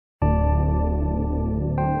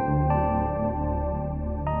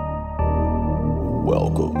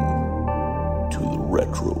Welcome to the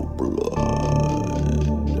Retro Blood.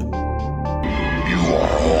 You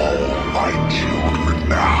are all my children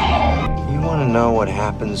now. You want to know what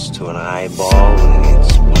happens to an eyeball when it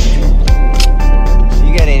gets punctured?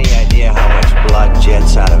 You got any idea how much blood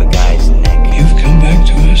jets out of a guy's neck? You've come back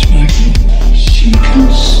to us, Michael.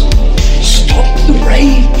 Seekers, stop the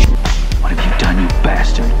rage. What have you done, you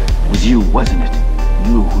bastard? It was you, wasn't it?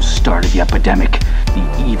 You who started the epidemic,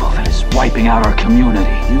 the evil that is wiping out our community.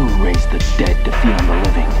 You raised the dead to feed on the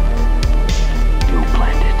living. You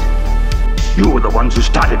planned it. You were the ones who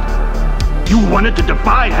started. You wanted to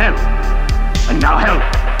defy hell. And now hell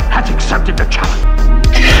has accepted the challenge.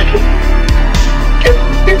 Give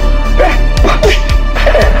me back my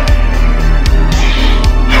head.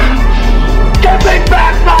 Give me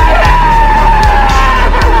back my head!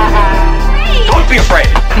 Don't be afraid.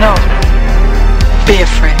 No. Be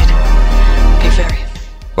afraid. Be very afraid.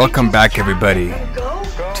 Welcome back, everybody,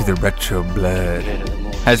 to the Retro Blood.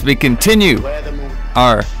 As we continue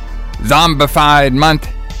our zombified month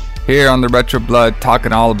here on the Retro Blood,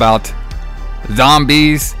 talking all about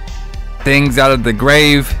zombies, things out of the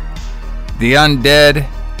grave, the undead,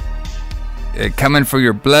 coming for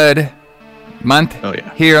your blood month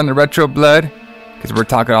here on the Retro Blood, because we're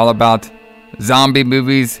talking all about zombie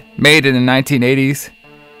movies made in the 1980s,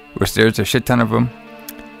 which there's a shit ton of them.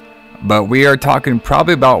 But we are talking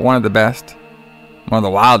probably about one of the best, one of the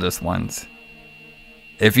wildest ones.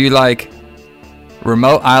 If you like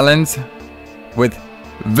remote islands with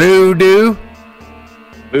voodoo.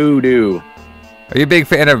 Voodoo. Are you a big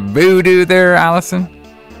fan of voodoo there, Alison?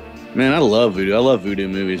 Man, I love voodoo. I love voodoo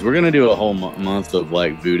movies. We're going to do a whole month of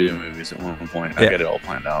like voodoo movies at one point. I got it all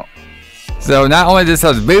planned out. So not only does it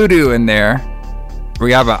have voodoo in there,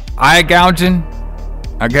 we have a eye gouging.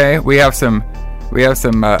 Okay, we have some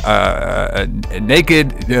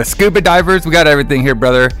naked scuba divers. We got everything here,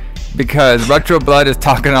 brother, because Retro Blood is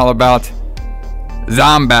talking all about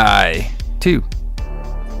ZOMBI 2.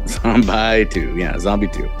 ZOMBI 2, yeah, Zombie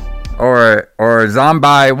 2. Or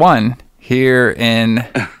ZOMBI 1 here in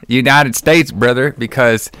United States, brother,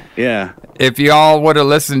 because if y'all would have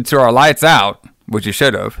listened to our Lights Out, which you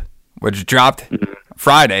should have, which dropped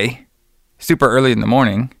Friday, super early in the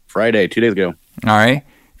morning. Friday, 2 days ago. All right.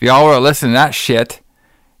 If y'all would have listened to that shit,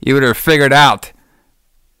 you would have figured out,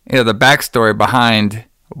 the backstory behind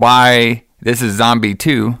why this is Zombie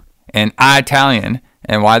 2 and Italian,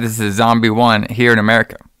 and why this is Zombie 1 here in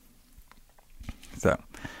America. So,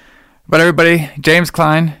 but everybody, James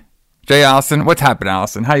Kline, Jay Allison, what's happening,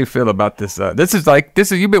 Allison? How you feel about this? This is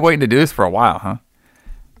you've been waiting to do this for a while, huh?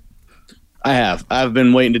 I have. I've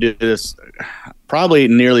been waiting to do this probably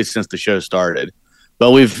nearly since the show started.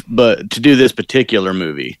 But to do this particular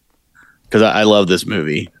movie, because I love this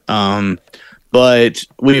movie. But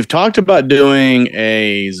we've talked about doing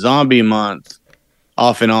a zombie month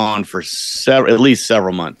off and on for at least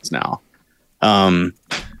several months now. And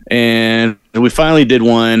we finally did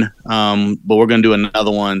one, but we're going to do another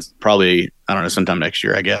one probably, I don't know, sometime next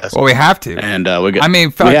year, I guess. Well, we have to. And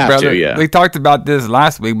fuck, brother. We talked about this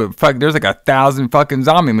last week, but fuck, there's like 1,000 fucking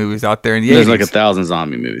zombie movies out there in the 80s. There's like 1,000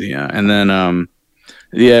 zombie movies, yeah. And then,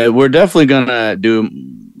 we're definitely going to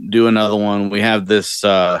do another one. We have this,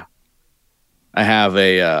 I have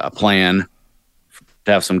a plan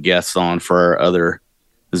to have some guests on for our other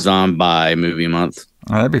zombie movie month.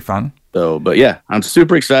 Oh, that'd be fun. So, but yeah, I'm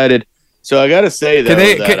super excited. So I got to say though,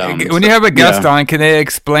 when you have a guest on, can they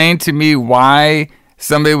explain to me why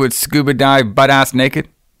somebody would scuba dive butt ass naked?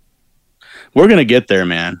 We're gonna get there,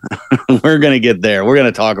 man. We're gonna get there. We're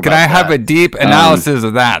gonna talk about. Can I have a deep analysis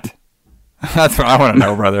of that? That's what I want to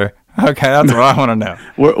know, brother. Okay, that's what I want to know.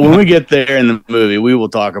 When we get there in the movie, we will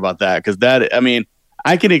talk about that because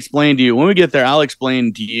I can explain to you when we get there. I'll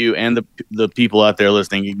explain to you and the people out there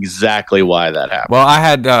listening exactly why that happened. Well, I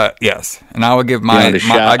had yes, and I will give my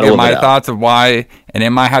thoughts of why, and it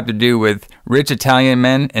might have to do with rich Italian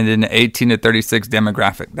men and then the 18 to 36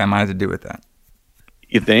 demographic. That might have to do with that.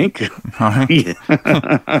 You think?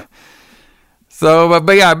 So,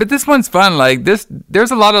 but this one's fun. Like this, there's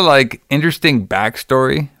a lot of like interesting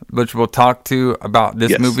backstory, which we'll talk to about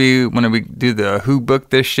this movie when we do the Who Booked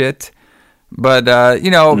This Shit. But,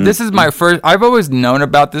 this is my first... I've always known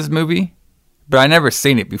about this movie, but I never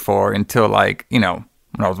seen it before until, like, when I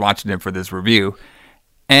was watching it for this review.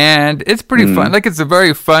 And it's pretty fun. Like, it's a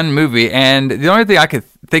very fun movie. And the only thing I could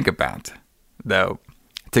think about, though,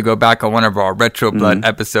 to go back on one of our Retro Blood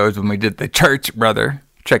episodes when we did the church, brother.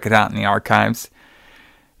 Check it out in the archives.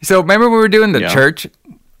 So, remember we were doing the church,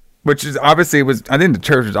 which is obviously I think the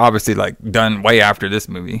church was obviously, like, done way after this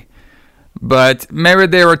movie. But maybe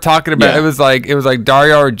they were talking about Yeah. it was like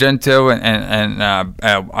Dario Argento and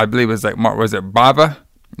I believe it was like was it Bava?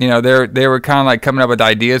 You know, they were kind of like coming up with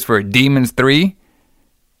ideas for Demons 3,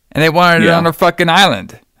 and they wanted it on a fucking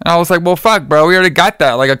island. And I was like, well, fuck, bro, we already got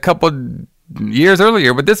that like a couple years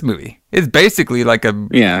earlier with this movie. It's basically like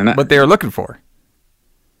what they were looking for.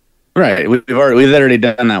 Right, we've already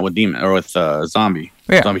done that with Demon or with Zombie.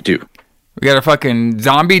 Yeah. Zombie 2. We got a fucking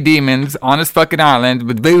zombie demons on this fucking island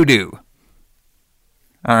with voodoo.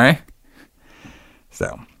 All right.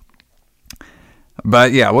 So,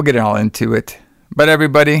 but yeah, we'll get all into it. But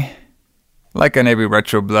everybody, like on every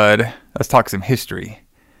Retro Blood, let's talk some history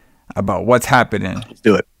about what's happening. Let's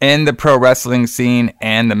do it. In the pro wrestling scene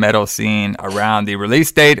and the metal scene around the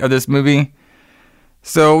release date of this movie.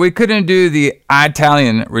 So we couldn't do the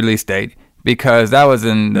Italian release date because that was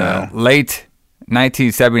in the late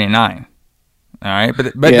 1979. All right,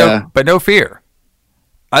 but no fear.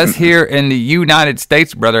 Us here in the United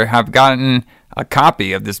States, brother, have gotten a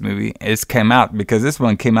copy of this movie. It's came out because this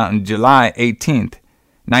one came out on July 18th,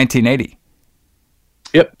 1980.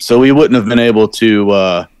 Yep. So we wouldn't have been able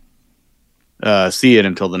to see it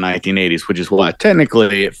until the 1980s, which is why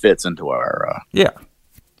technically it fits into our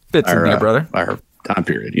fits in there, brother. Our time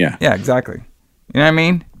period. Yeah. Yeah, exactly. You know what I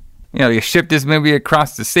mean? You know, you ship this movie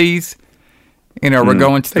across the seas. You know, we're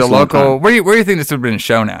going to the local. Where do you think this would have been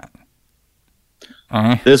shown at?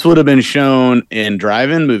 This would have been shown in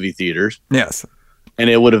drive-in movie theaters. Yes. And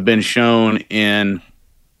it would have been shown in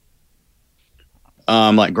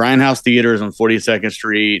like Grindhouse theaters on 42nd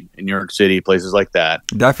Street in New York City, places like that.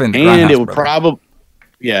 Definitely. And it would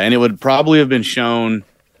probably have been shown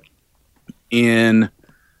in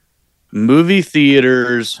movie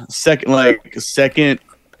theaters, second run,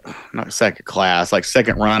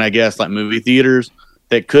 I guess, like movie theaters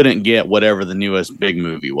that couldn't get whatever the newest big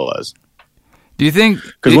movie was. Do you think?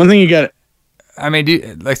 Because one thing you got, I mean,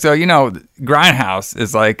 Grindhouse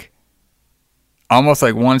is like almost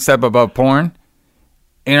like one step above porn.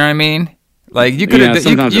 You know what I mean? Like you could have.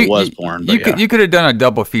 Sometimes it was porn. You could have done a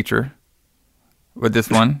double feature with this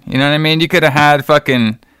one. You know what I mean? You could have had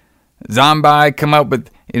fucking Zombie come up with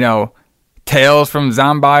Tales from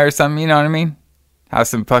Zombie or something. You know what I mean? Have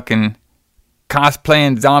some fucking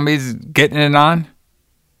cosplaying zombies getting it on.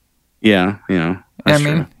 Yeah, I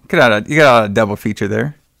mean, you got a double feature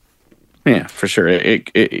there. Yeah, for sure.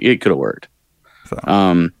 It could have worked.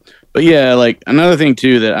 So. But yeah, like another thing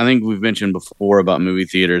too that I think we've mentioned before about movie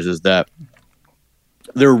theaters is that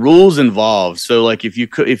there are rules involved. So like you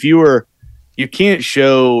can't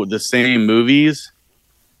show the same movies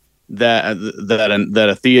that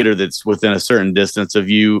a theater that's within a certain distance of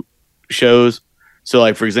you shows. So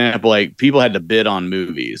like for example, like people had to bid on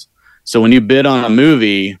movies. So when you bid on a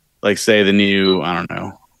movie, like say the new, I don't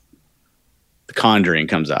know, The Conjuring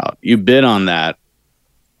comes out, you bid on that.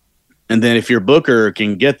 And then if your booker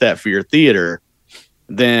can get that for your theater,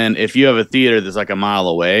 then if you have a theater that's like a mile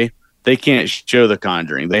away, they can't show The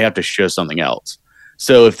Conjuring. They have to show something else.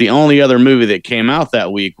 So if the only other movie that came out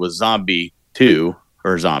that week was Zombie 2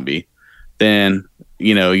 or Zombie, then,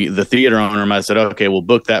 the theater owner might have said, okay, well,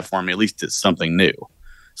 book that for me. At least it's something new.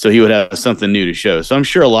 So he would have something new to show. So I'm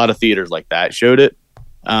sure a lot of theaters like that showed it.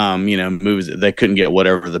 Movies that they couldn't get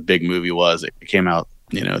whatever the big movie was. It came out,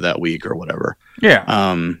 that week or whatever. Yeah.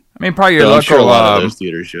 I mean, probably your so local. I'm sure a lot of those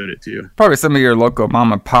theaters showed it too. Probably some of your local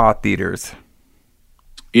mom and pop theaters.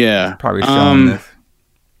 Yeah. Probably showing this.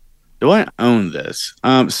 Do I own this?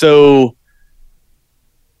 When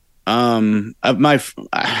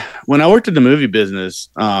I worked in the movie business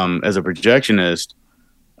as a projectionist,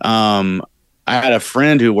 I had a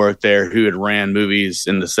friend who worked there who had ran movies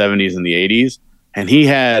in the 70s and the 80s, and he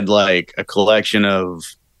had like a collection of,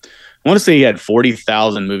 I want to say he had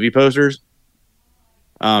 40,000 movie posters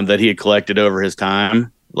that he had collected over his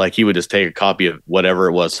time. Like he would just take a copy of whatever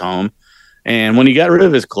it was home. And when he got rid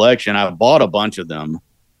of his collection, I bought a bunch of them.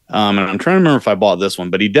 And I'm trying to remember if I bought this one,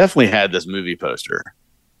 but he definitely had this movie poster.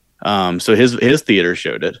 So his theater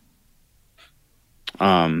showed it.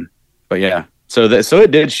 But yeah, so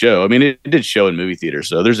it did show. I mean, it did show in movie theaters,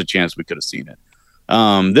 so there's a chance we could have seen it.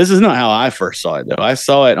 This is not how I first saw it though. I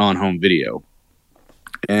saw it on home video,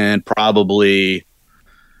 and probably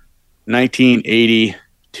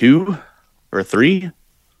 1982 or 3,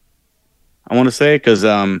 I want to say, because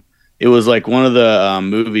it was like one of the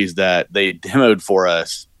movies that they demoed for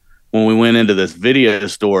us when we went into this video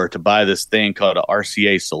store to buy this thing called a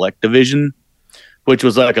RCA Select Division, which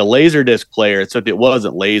was like a Laserdisc player, except it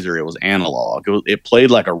wasn't laser, it was analog. It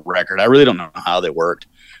played like a record. I really don't know how they worked,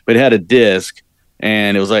 but it had a disc,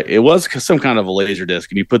 and it was some kind of a laser disc,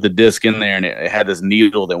 and you put the disc in there, and it had this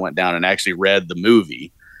needle that went down and actually read the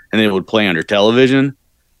movie. and it would play under television.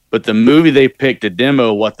 But the movie they picked to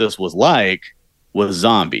demo what this was like was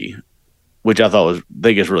Zombie, which I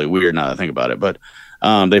think is really weird now that I think about it. But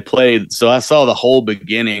they played, so I saw the whole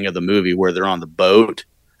beginning of the movie where they're on the boat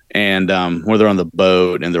and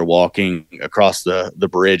they're walking across the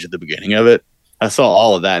bridge at the beginning of it. I saw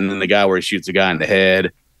all of that, and then the guy where he shoots a guy in the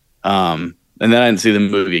head. And then I didn't see the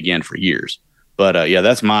movie again for years. But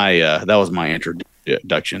that's that was my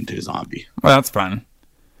introduction to Zombie. Well, that's fun.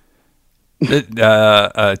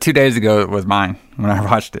 2 days ago was mine when I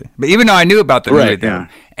watched it. But even though I knew about the movie, yeah.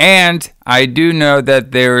 And I do know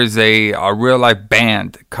that there is a real life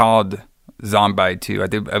band called Zombie too. I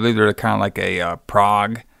believe they're kind of like a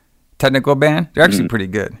prog technical band. They're actually pretty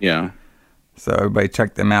good. Yeah. So everybody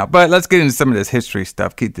check them out. But let's get into some of this history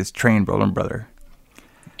stuff. Keep this train rolling, brother.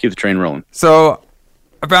 Keep the train rolling. So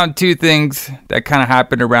I found two things that kind of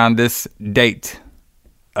happened around this date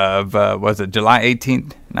of, was it July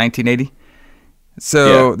 18th, 1980?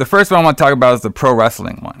 So the first one I want to talk about is the pro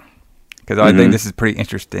wrestling one, because I think this is pretty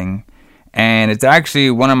interesting. And it's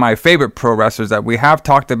actually one of my favorite pro wrestlers that we have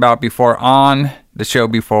talked about before on the show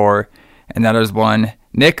before, and that is one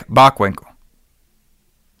Nick Bockwinkel.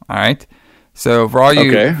 All right. So for all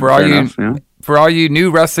you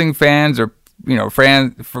new wrestling fans, or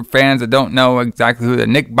fans that don't know exactly who the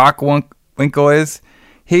Nick Bockwinkel is,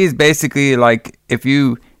 he's basically like if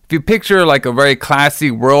you picture like a very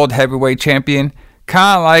classy world heavyweight champion,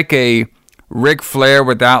 kind of like a Ric Flair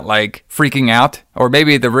without like freaking out, or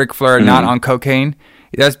maybe the Ric Flair not on cocaine.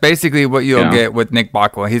 That's basically what you'll get with Nick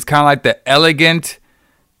Bockwinkel. He's kind of like the elegant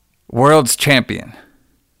world's champion,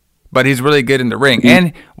 but he's really good in the ring.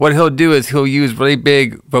 And what he'll do is he'll use really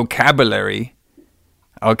big vocabulary,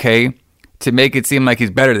 okay, to make it seem like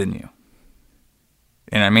he's better than you.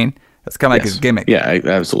 You know what I mean? That's kind of like his gimmick. Yeah,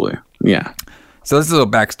 absolutely. Yeah. So this is a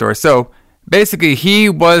little backstory. So basically, he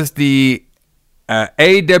was the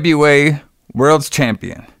AWA World's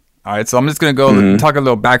Champion. All right, so I'm just going to go talk a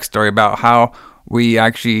little backstory about how we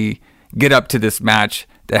actually get up to this match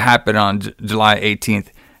that happened on July 18th,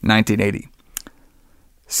 1980.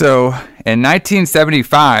 So in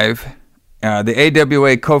 1975, the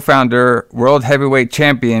AWA co-founder, World Heavyweight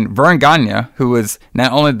Champion Vern Gagne, who was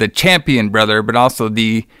not only the champion, brother, but also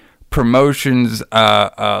the promotion's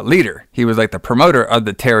leader. He was like the promoter of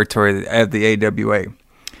the territory of the AWA.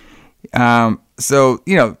 So,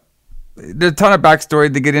 there's a ton of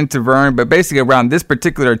backstory to get into Vern, but basically around this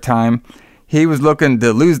particular time, he was looking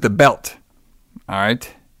to lose the belt. All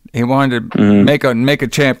right. He wanted to make a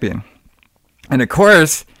champion. And of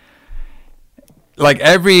course, like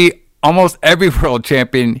almost every world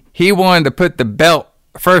champion, he wanted to put the belt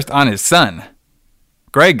first on his son,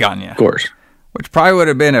 Greg Gagne. Of course. Which probably would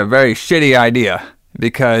have been a very shitty idea,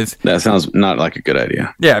 because that sounds not like a good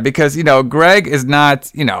idea. Yeah, because Greg is not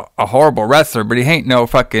a horrible wrestler, but he ain't no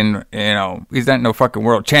fucking he's not no fucking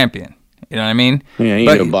world champion. You know what I mean? Yeah, he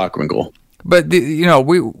ain't no Bockwinkel. But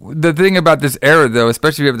the thing about this era though,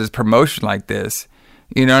 especially if you have this promotion like this,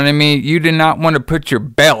 you know what I mean? You did not want to put your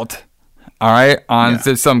belt, all right, on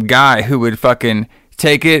some guy who would fucking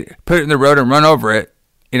take it, put it in the road, and run over it.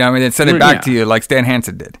 You know what I mean? And send it back to you like Stan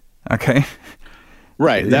Hansen did. Okay.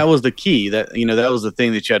 Right. That was the key. That was the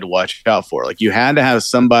thing that you had to watch out for. Like, you had to have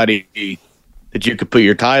somebody that you could put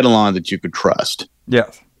your title on that you could trust.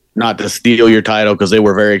 Yes. Not to steal your title, because they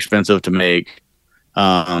were very expensive to make. They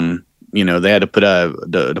had to put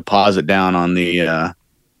a deposit down on the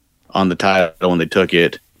title when they took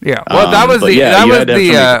it. Yeah. Well, that was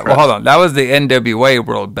that was the NWA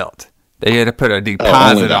World Belt. They had to put a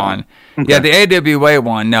deposit on. Okay. Yeah, the AWA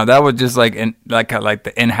one. No, that was just like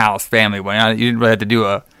the in-house family one. You didn't really have to do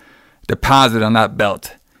a deposit on that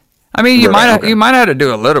belt. I mean, you might have to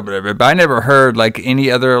do a little bit of it, but I never heard like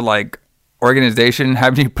any other like organization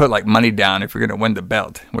having you put like money down if you're going to win the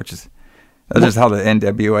belt, that's just how the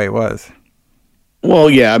NWA was. Well,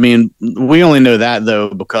 yeah, I mean, we only know that though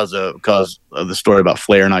because of the story about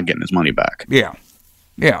Flair not getting his money back. Yeah.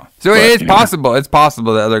 Yeah. So it's possible. It's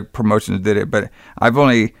possible that other promotions did it, but I've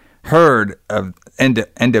only heard of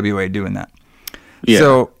NWA doing that.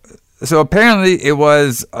 Yeah. So apparently it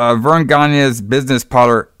was Vern Gagne's business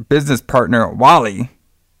partner Wally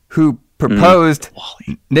who proposed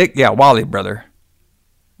Nick. Yeah, Wally, brother.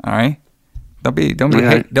 All right. Don't be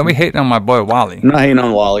hating on my boy Wally. I'm not hating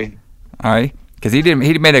on Wally. All right, because he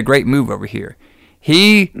made a great move over here.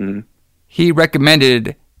 He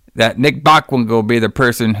recommended that Nick Bockwinkel be the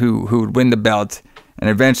person who would win the belt, and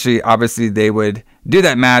eventually, obviously, they would do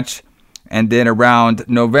that match. And then around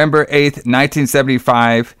November 8th,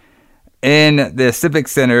 1975, in the Civic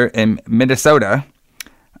Center in Minnesota,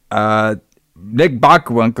 Nick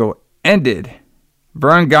Bockwinkel ended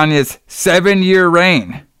Verne Gagne's 7-year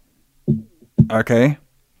reign. Okay.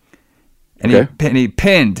 And he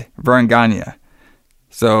pinned Verne Gagne.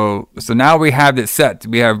 So now we have this set.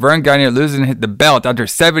 We have Verne Gagne losing the belt after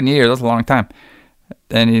 7 years. That's a long time.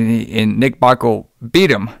 And Nick Bockwinkel beat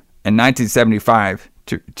him in 1975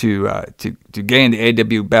 to gain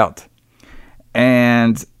the AW belt.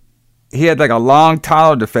 And he had like a long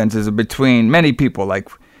title defenses between many people. Like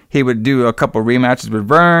he would do a couple rematches with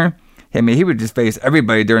Verne. I mean, he would just face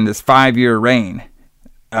everybody during this 5-year reign.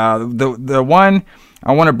 The one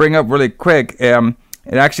I want to bring up really quick, it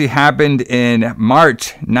actually happened in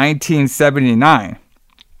March 1979.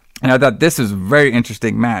 And I thought this was a very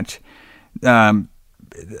interesting match. The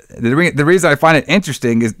reason I find it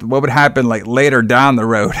interesting is what would happen like later down the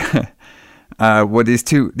road. With these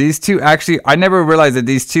two actually, I never realized that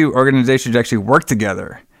these two organizations actually work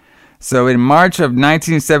together. So in March of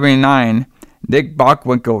 1979, Nick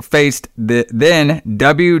Bockwinkel faced the then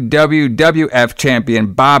WWF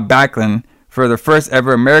champion Bob Backlund for the first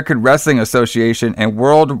ever American Wrestling Association and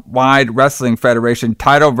Worldwide Wrestling Federation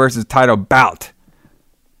title versus title bout.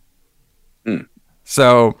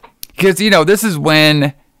 So, because, this is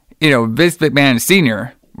when, Vince McMahon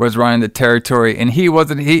Sr. was running the territory, and he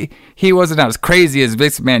wasn't as crazy as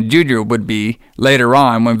Vince McMahon Jr. would be later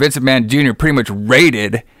on, when Vince McMahon Jr. pretty much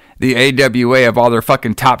raided the AWA of all their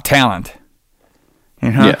fucking top talent.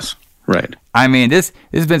 Yes, right. I mean, this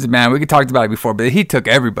Vince McMahon, we talked about it before, but he took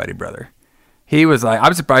everybody, brother. He was like,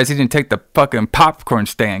 I'm surprised he didn't take the fucking popcorn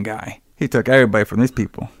stand guy. He took everybody from these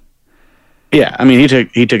people. Yeah, I mean, he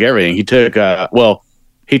took everything. He took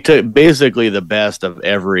he took basically the best of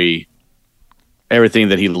everything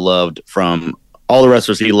that he loved from all the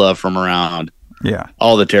wrestlers he loved from around. Yeah,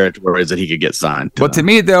 all the territories that he could get signed. To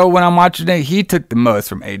me, though, when I'm watching it, he took the most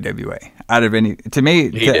from AWA out of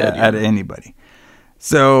anybody.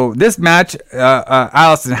 So this match,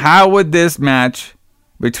 Alison, how would this match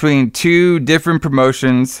between two different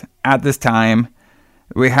promotions at this time?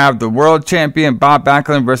 We have the world champion Bob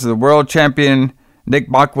Backlund versus the world champion Nick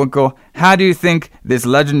Bockwinkel. How do you think this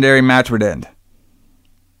legendary match would end?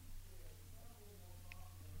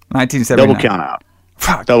 1979. Double count out.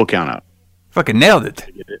 Fuck. Double count out. Fucking nailed it.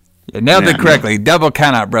 You nailed it correctly. No. Double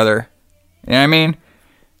count out, brother. You know what I mean?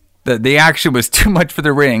 The action was too much for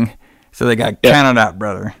the ring, so they got counted out,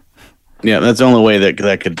 brother. Yeah, that's the only way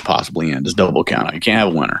that could possibly end, is double count out. You can't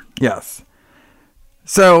have a winner. Yes.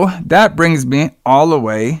 So that brings me all the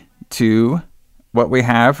way to what we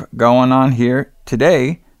have going on here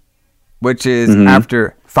today, which is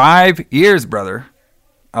after 5 years, brother,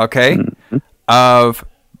 okay, of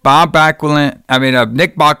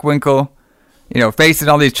Nick Bockwinkel, facing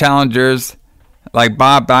all these challengers like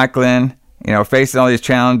Bob Backlund, facing all these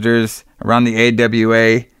challengers around the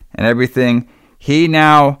AWA and everything. He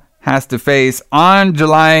now has to face, on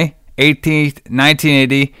July 18th,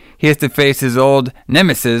 1980, he has to face his old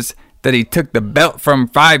nemesis that he took the belt from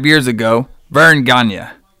 5 years ago, Verne Gagne. All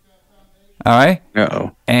right?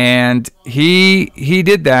 Uh-oh. And he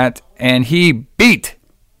did that, and he beat,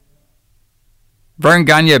 Verne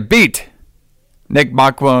Gagne beat Nick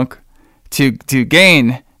Bockwinkel to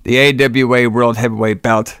gain the AWA World Heavyweight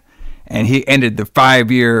Belt, and he ended the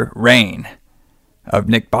 5-year reign of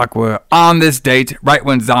Nick Bockwinkel on this date, right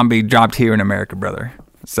when Zombie dropped here in America, brother.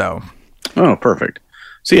 So. Oh, perfect.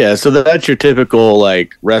 So that's your typical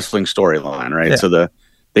like wrestling storyline, right? Yeah. So the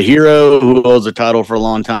hero who holds the title for a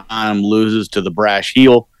long time loses to the brash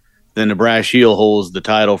heel. Then the brash heel holds the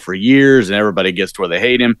title for years, and everybody gets to where they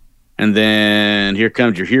hate him. And then here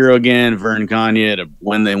comes your hero again, Verne Gagne,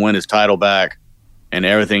 when they win his title back, and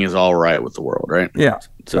everything is all right with the world, right? Yeah.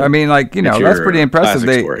 So I mean, like, that's pretty impressive.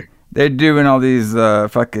 They're doing all these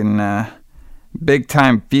fucking big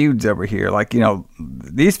time feuds over here. Like,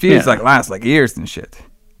 these feuds last like years and shit.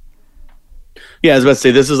 Yeah, I was about to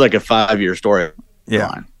say, this is like a 5-year story.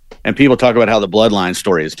 Yeah. And people talk about how the Bloodline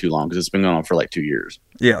story is too long because it's been going on for like 2 years.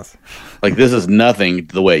 Yes. Like, this is nothing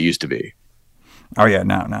the way it used to be. Oh, yeah.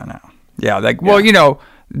 No. Yeah, well,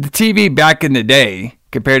 the TV back in the day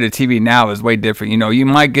compared to TV now is way different. You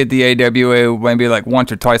might get the AWA maybe like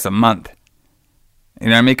once or twice a month. You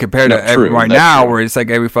know what I mean? Compared to right now where it's like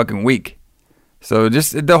every fucking week. So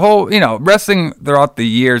just the whole, wrestling throughout the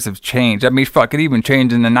years have changed. I mean, fuck, it even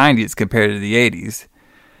changed in the 90s compared to the 80s.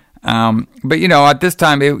 But, at this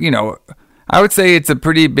time, I would say it's a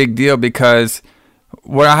pretty big deal because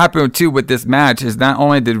what happened, too, with this match is not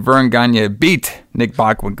only did Verne Gagne beat Nick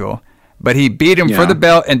Bockwinkel, but he beat him for the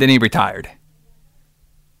belt, and then he retired.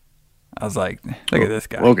 I was like, look at this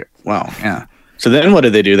guy. Okay. Wow, yeah. So then what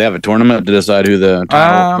did they do? They have a tournament to decide who the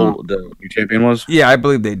new champion was? Yeah, I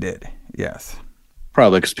believe they did. Yes.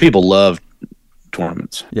 Probably because people love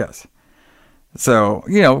tournaments. Yes. So,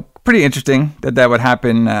 pretty interesting that would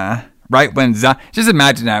happen right when just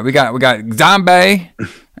imagine that. We got ZOMBI, you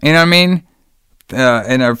know what I mean?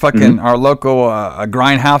 In our fucking our local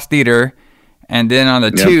grindhouse theater, and then on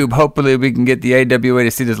the tube, hopefully we can get the AWA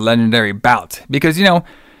to see this legendary bout, because the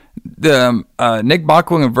Nick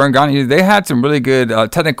Bockwinkel and Verne Gagne, they had some really good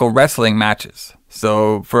technical wrestling matches.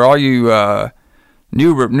 So for all you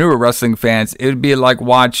newer wrestling fans, it would be like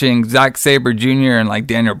watching Zack Sabre Jr. and like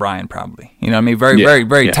Daniel Bryan, probably. You know what I mean?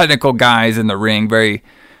 Very technical guys in the ring, very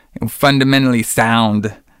fundamentally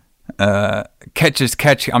sound. Catch as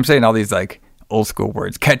catch. I'm saying all these like old school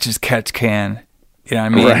words. Catch as catch can. You know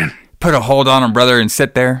what I mean? Right. Put a hold on him, brother, and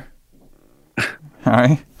sit there. All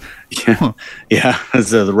right. Yeah.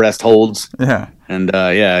 So the rest holds. Yeah. And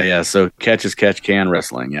So catch as catch can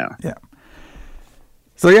wrestling. Yeah. Yeah.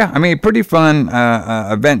 So yeah, I mean, pretty fun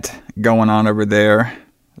event going on over there.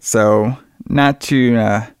 So not too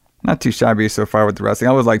shabby so far with the wrestling.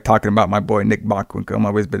 I was like talking about my boy Nick Bockwinkel. I've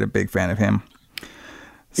always been a big fan of him.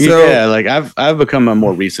 So, yeah, like I've become a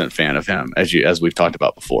more recent fan of him as we've talked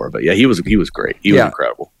about before. But yeah, he was great. He was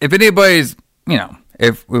incredible. If anybody's,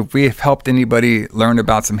 if we've helped anybody learn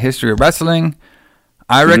about some history of wrestling,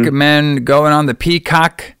 I recommend going on the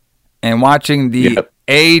Peacock and watching the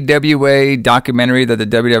AWA documentary that the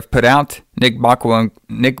WWF put out. Nick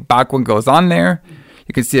Bockwinkel goes on there.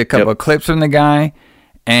 You can see a couple of clips from the guy,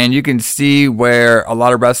 and you can see where a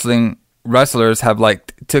lot of wrestlers have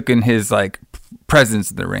like taken his like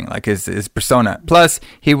presence in the ring, like his persona. Plus,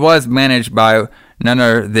 he was managed by none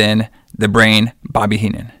other than the Brain, Bobby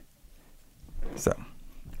Heenan. So,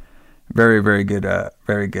 very, very good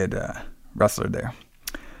wrestler there.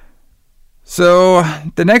 So,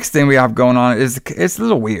 the next thing we have going on is it's a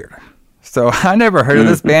little weird. So, I never heard of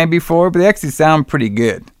this band before, but they actually sound pretty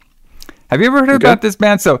good. Have you ever heard about this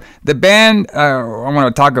band? So, the band I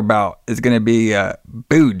want to talk about is going to be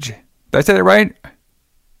Budgie. Did I say that right?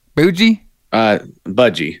 Budgie?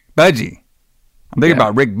 Budgie. I'm thinking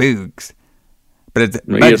about Rick Boogs. But it's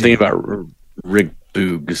Budgie. You're thinking about Rick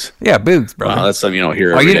Boogs. Yeah, Boogs, bro. Wow, that's something you don't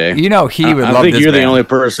hear every day. He would love this band. I think you're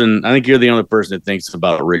the only person that thinks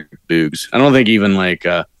about Rick Boogs. I don't think even like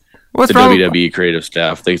the WWE creative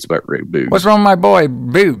staff thinks about Rick Boogs. What's wrong with my boy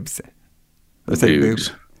Boobs? Let's say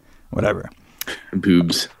Boobs. Whatever.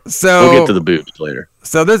 Boobs. So we'll get to the boobs later.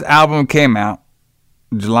 So this album came out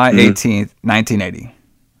July 18th, 1980.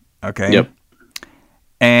 Okay. Yep.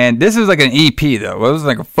 And this is like an EP though. Well, it was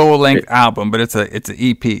like a full length album, but it's an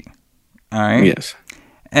EP. All right. Yes.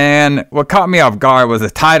 And what caught me off guard was the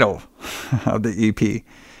title of the EP,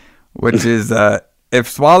 which is "If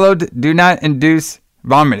Swallowed, Do Not Induce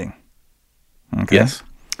Vomiting." Okay. Yes.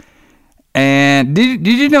 And did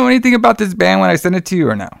you know anything about this band when I sent it to you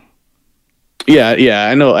or no? Yeah,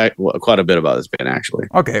 I know quite a bit about this band actually.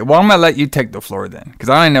 Okay, well I'm gonna let you take the floor then, because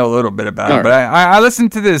I only know a little bit about it. But I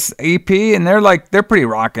listened to this EP and they're pretty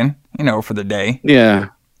rocking, for the day. Yeah.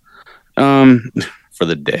 For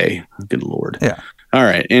the day. Good Lord. Yeah. All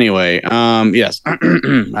right. Anyway, yes,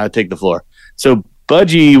 I'll take the floor. So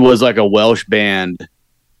Budgie was like a Welsh band.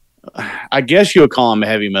 I guess you would call them a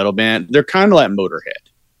heavy metal band. They're kind of like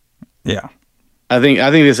Motorhead. Yeah. I think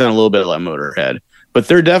they sound a little bit like Motorhead. But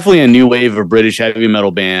they're definitely a new wave of British heavy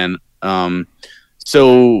metal band.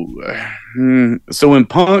 So when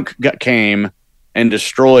punk came and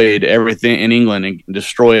destroyed everything in England and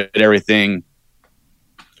destroyed everything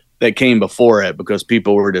that came before it, because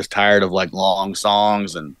people were just tired of like long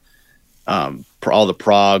songs and all the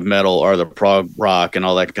prog metal or the prog rock and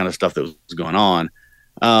all that kind of stuff that was going on,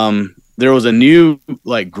 there was a new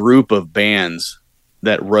like group of bands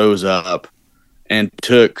that rose up and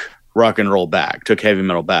took rock and roll back, took heavy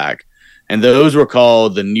metal back. And those were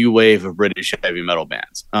called the new wave of British heavy metal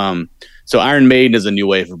bands. So Iron Maiden is a new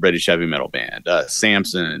wave of British heavy metal band.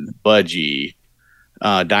 Samson, Budgie,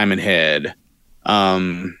 Diamond Head.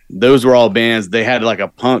 Those were all bands. They had like a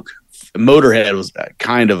punk. Motorhead was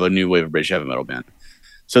kind of a new wave of British heavy metal band.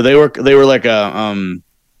 So they were like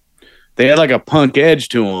they had like a punk edge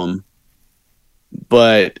to them,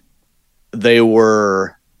 but they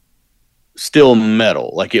were still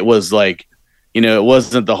metal. Like it was like, it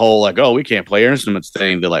wasn't the whole like, oh, we can't play our instruments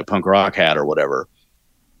thing that like punk rock had or whatever.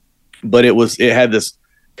 But it had this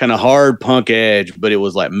kind of hard punk edge, but it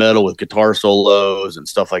was like metal with guitar solos and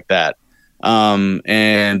stuff like that.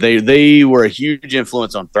 And they were a huge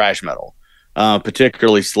influence on thrash metal,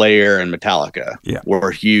 particularly Slayer and Metallica.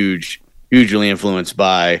 Were hugely influenced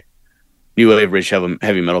by new wave British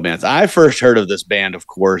heavy metal bands. I first heard of this band, of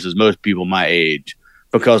course, as most people my age,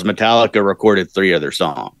 because Metallica recorded 3 other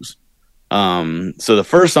songs. So the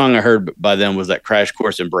first song I heard by them was that Crash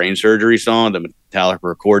Course in Brain Surgery song that Metallica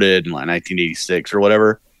recorded in like 1986 or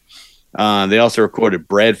whatever. They also recorded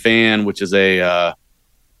Bread Fan, which is a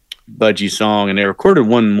Budgie song, and they recorded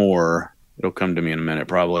one more. It'll come to me in a minute,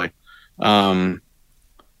 probably. Budgie,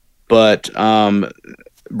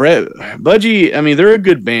 I mean, they're a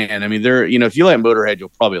good band. I mean, they're, you know, if you like Motorhead, you'll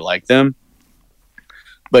probably like them.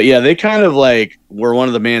 But yeah, they kind of like were one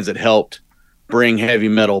of the bands that helped bring heavy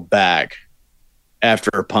metal back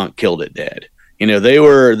after punk killed it dead. You know, they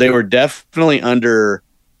were definitely underserved.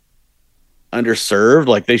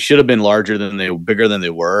 Like they should have been bigger than they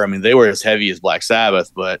were. I mean, they were as heavy as Black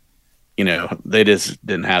Sabbath, but you know, they just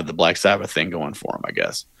didn't have the Black Sabbath thing going for them, I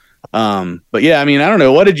guess. But yeah, I mean, I don't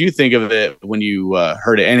know. What did you think of it when you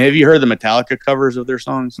heard it? And have you heard the Metallica covers of their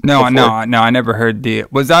songs? No, I never heard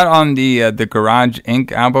was that on the Garage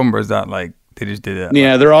Inc. album, or is that like they just did it?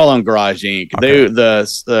 Yeah, they're all on Garage Inc. Okay.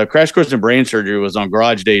 The Crash Course in Brain Surgery was on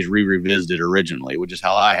Garage Days Revisited originally, which is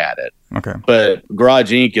how I had it. Okay. But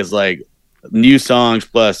Garage Inc. is like new songs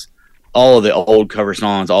plus all of the old cover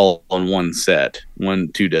songs all on one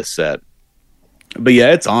 2-disc set. But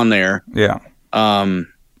yeah, it's on there. Yeah. I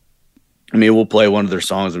mean, we'll play one of their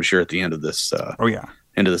songs, I'm sure, at the end of this.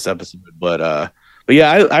 End of this episode. But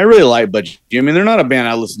yeah, I really like Budgie. I mean, they're not a band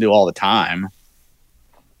I listen to all the time,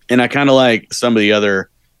 and I kind of like some of the other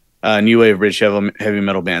new wave British heavy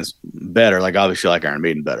metal bands better. Like obviously, like Iron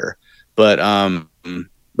Maiden better. But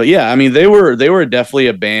yeah, I mean, they were definitely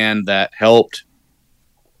a band that helped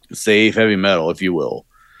save heavy metal, if you will,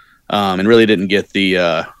 and really didn't get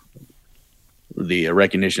the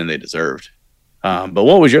recognition they deserved. But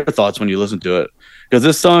what was your thoughts when you listened to it? Because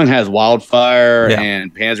this song has Wildfire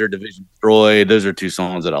and Panzer Division Destroyed. Those are two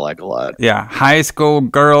songs that I like a lot. Yeah. High School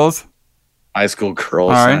Girls. High School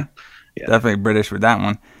Girls. All right. Yeah. Definitely British with that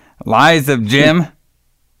one. Lies of Jim.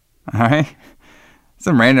 All right.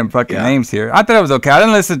 Some random fucking names here. I thought it was okay. I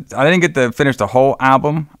didn't get to finish the whole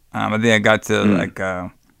album. I think I got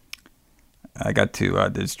to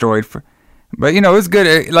Destroyed for, but you know, it was good.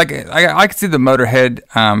 I could see the Motorhead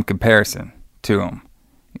comparison to them.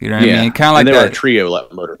 You know what I mean? Kind of like they that. were a trio like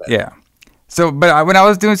Motorhead. Yeah. So, but when I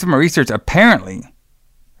was doing some research, apparently,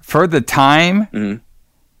 for the time,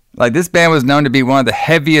 like this band was known to be one of the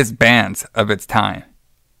heaviest bands of its time.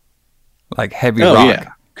 Like heavy rock.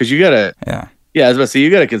 Yeah. Because you gotta. Yeah, I was about to say, you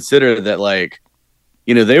gotta consider that, like,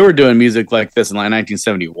 you know, they were doing music like this in like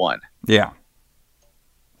 1971. Yeah.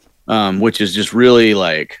 Which is just really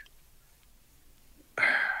like.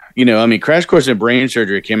 You know, I mean, Crash Course in Brain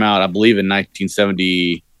Surgery came out, I believe, in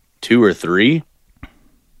 1972 or 3.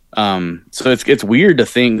 So it's weird to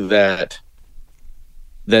think that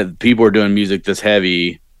people are doing music this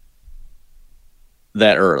heavy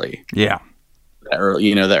that early. Yeah. That early,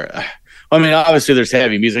 you know, I mean, obviously there's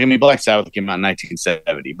heavy music. I mean, Black Sabbath came out in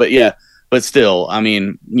 1970, but yeah, but still, I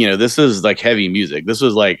mean, you know, this is like heavy music. This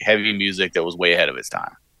was like heavy music that was way ahead of its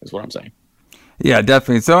time. That's what I'm saying. Yeah,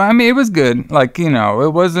 definitely. So, I mean, it was good. Like, you know,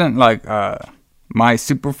 it wasn't like my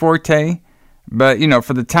super forte, but, you know,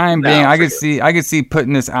 for the time being, I could see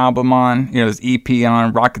putting this album on, you know, this EP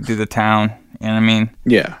on, rocking through the town. You know what I mean?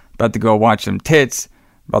 Yeah. About to go watch some tits,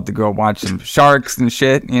 about to go watch some sharks and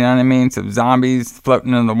shit. You know what I mean? Some zombies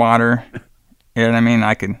floating in the water. You know what I mean?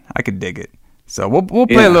 I could dig it. So we'll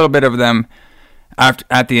play a little bit of them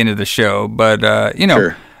at the end of the show, but you know.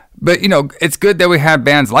 Sure. But, you know, it's good that we have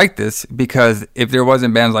bands like this, because if there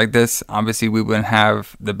wasn't bands like this, obviously we wouldn't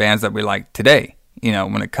have the bands that we like today, you know,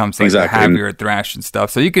 when it comes to the heavier thrash and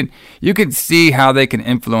stuff. So you can see how they can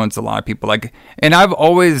influence a lot of people. Like, and I've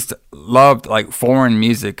always loved like foreign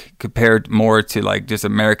music compared more to like just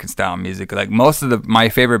American style music. Like most of my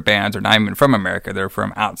favorite bands are not even from America. They're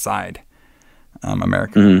from outside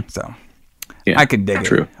America. Mm-hmm. So yeah, I can dig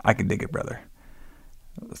it. I can dig it, brother.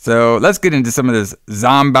 So let's get into some of this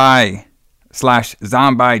ZOMBI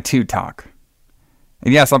 /ZOMBI 2 talk.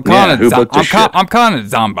 And yes, I'm calling I'm calling it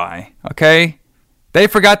ZOMBI. Okay, they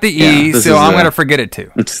forgot the E, so I'm gonna forget it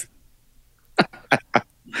too. All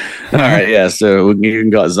right, yeah. So you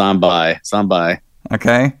can call it ZOMBI.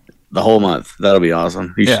 Okay, the whole month. That'll be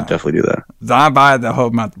awesome. You should definitely do that. ZOMBI the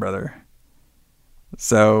whole month, brother.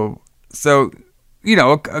 So you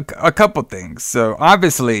know, a couple things. So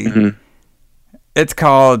obviously. Mm-hmm. It's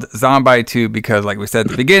called ZOMBI 2 because, like we said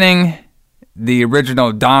at the beginning, the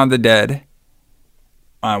original Dawn of the Dead,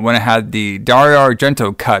 when it had the Dario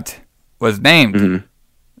Argento cut, was named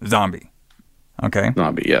Zombie. Okay?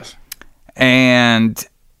 Zombie, yes. And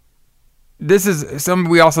this is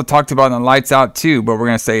something we also talked about in the Lights Out too, but we're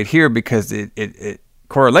going to say it here because it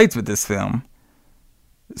correlates with this film.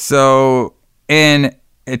 So, in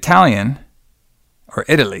Italian, or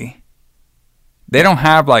Italy, They don't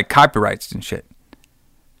have like copyrights and shit.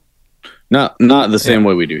 Not the same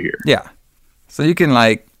way we do here. Yeah. So you can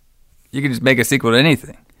just make a sequel to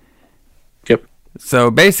anything. Yep.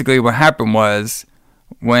 So basically what happened was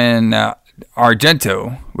when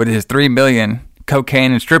Argento, with his 3 million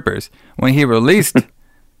cocaine and strippers, when he released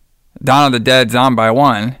Dawn of the Dead Zombie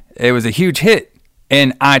 1, it was a huge hit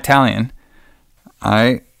in Italian. All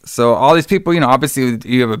right. So all these people, obviously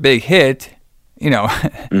you have a big hit,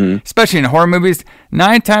 especially in horror movies,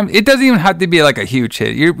 9 times, it doesn't even have to be like a huge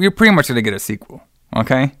hit. You're pretty much going to get a sequel.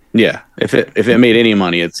 Okay. Yeah. If it made any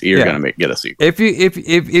money, you're going to get a sequel. If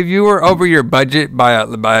you were over your budget by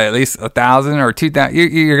at least 1,000 or 2,000,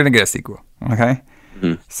 you're going to get a sequel. Okay.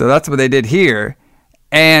 Mm-hmm. So that's what they did here.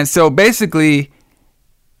 And so basically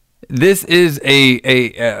this is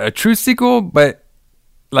a true sequel, but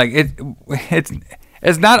like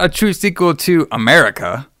it's not a true sequel to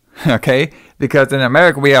America, okay? Because in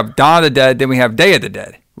America we have Dawn of the Dead, then we have Day of the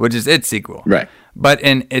Dead, which is its sequel. Right. But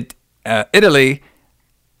in Italy,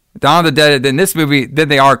 Dawn of the Dead, then this movie, then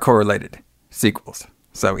they are correlated sequels.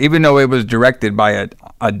 So even though it was directed by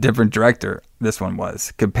a different director, this one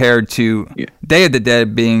was, compared to Day of the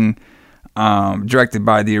Dead being directed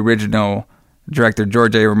by the original director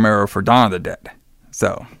George A. Romero for Dawn of the Dead.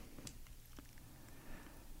 So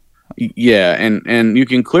yeah, and you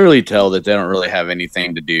can clearly tell that they don't really have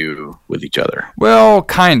anything to do with each other. Well,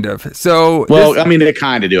 kind of. So they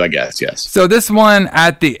kind of do, I guess. Yes. So this one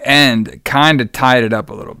at the end kind of tied it up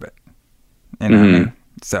a little bit. You know what I mean?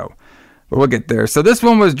 So, but we'll get there. So this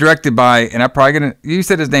one was directed by, and I'm probably you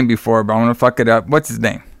said his name before, but I'm gonna fuck it up. What's his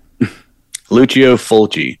name? Lucio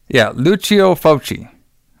Fulci. Yeah, Lucio Fulci.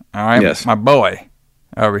 All right, yes. My boy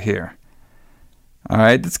over here. All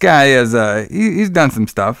right, this guy is he's done some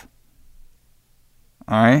stuff.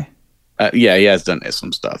 All right. Yeah, he has done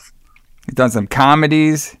some stuff. He's done some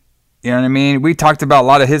comedies. You know what I mean? We talked about a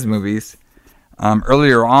lot of his movies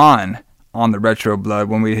earlier on the Retro Blood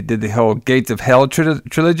when we did the whole Gates of Hell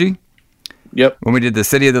trilogy. Yep. When we did the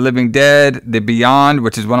City of the Living Dead, The Beyond,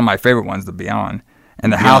 which is one of my favorite ones, The Beyond,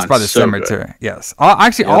 and The House by the Cemetery. Good. Yes.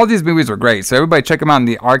 All these movies were great. So everybody check them out in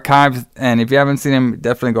the archives. And if you haven't seen them,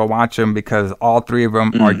 definitely go watch them because all 3 of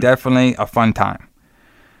them are definitely a fun time.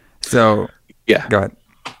 So, yeah. Go ahead.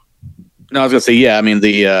 No, I was gonna say, yeah. I mean,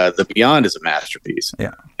 the Beyond is a masterpiece.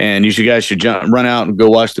 Yeah, and you guys should run out and go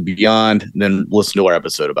watch the Beyond, and then listen to our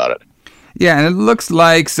episode about it. Yeah, and it looks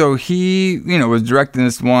like he, was directing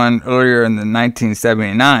this one earlier in the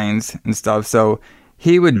 1979s and stuff. So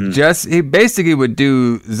he would he basically would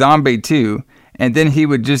do Zombie 2, and then he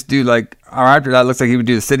would just do or after that, it looks like he would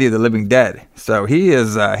do the City of the Living Dead. So he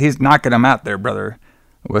is he's knocking them out there, brother,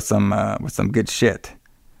 with some good shit.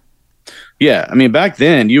 Yeah, I mean, back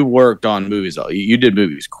then you worked on movies. You did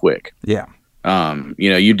movies quick. Yeah.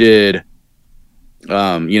 You did.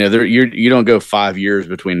 You don't go 5 years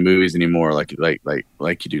between movies anymore, like you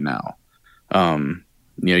do now.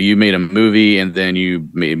 You made a movie and then you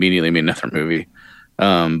immediately made another movie.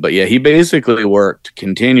 But yeah, he basically worked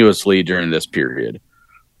continuously during this period.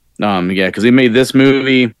 Because he made this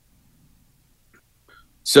movie.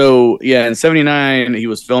 So yeah, in '79 he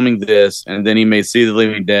was filming this, and then he made See the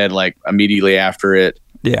Living Dead immediately after it.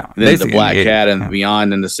 Yeah, and then the Black Cat and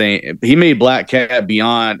Beyond in the same. He made Black Cat,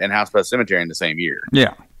 Beyond, and House by the Cemetery in the same year.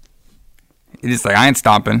 Yeah, he's just I ain't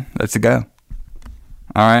stopping. Let's go.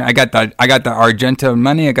 All right, I got the Argento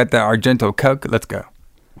money. I got the Argento Coke. Let's go.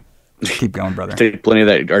 Keep going, brother. Take plenty of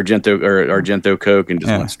that Argento Coke and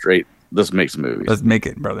just went straight. Let's make some movies. Let's make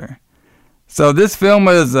it, brother. So this film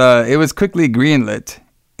was it was quickly greenlit,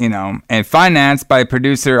 and financed by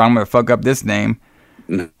producer. I'm gonna fuck up this name.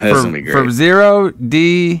 For Zero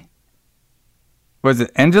D, was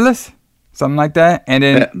it Angelis? Something like that. And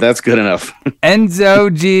then that's good enough.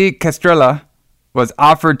 Enzo G. Castrella was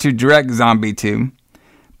offered to direct Zombie 2,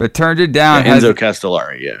 but turned it down. Enzo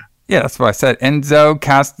Castellari, yeah. Yeah, that's what I said.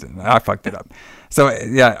 I fucked it up. So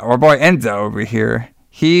yeah, our boy Enzo over here,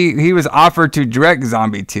 he was offered to direct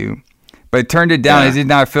Zombie 2, but turned it down as he did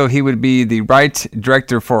not feel he would be the right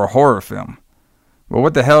director for a horror film. Well,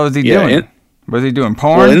 what the hell is he doing? Was he doing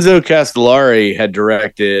porn? Well, Enzo Castellari had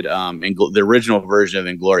directed the original version of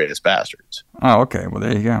Inglourious Bastards. Oh, okay. Well,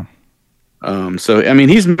 there you go. So, I mean,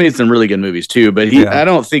 he's made some really good movies, too. But I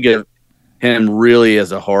don't think of him really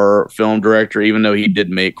as a horror film director, even though he did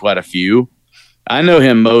make quite a few. I know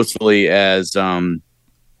him mostly as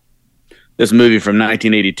this movie from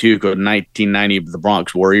 1982 called 1990, The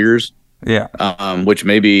Bronx Warriors. Yeah. Which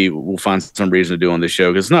maybe we'll find some reason to do on this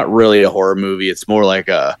show, because it's not really a horror movie. It's more like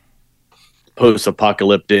a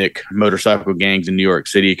post-apocalyptic motorcycle gangs in New York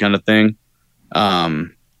City kind of thing.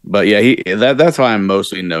 But yeah, that's how I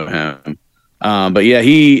mostly know him. But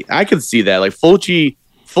yeah, I could see that. Like Fulci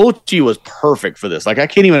was perfect for this. Like I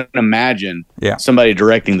can't even imagine somebody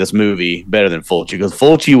directing this movie better than Fulci, because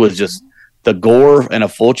Fulci was just, the gore in a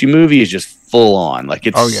Fulci movie is just full on. Like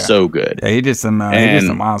it's so good. Yeah, he did some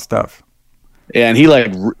wild stuff. And he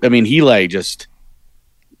just,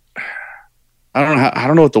 I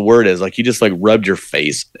don't know what the word is. Like he just like rubbed your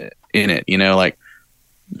face in it, you know, like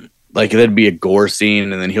there'd be a gore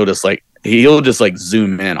scene and then he'll just like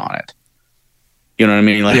zoom in on it. You know what I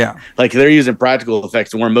mean? Like they're using practical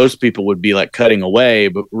effects where most people would be like cutting away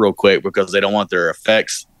real quick because they don't want their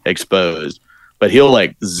effects exposed. But he'll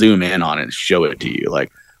like zoom in on it and show it to you.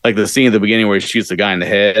 Like the scene at the beginning where he shoots the guy in the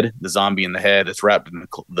head, the zombie in the head that's wrapped in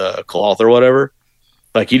the cloth or whatever.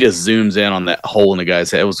 Like he just zooms in on that hole in the guy's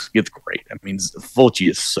head. It's great. I mean, Fulci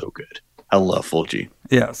is so good. I love Fulci.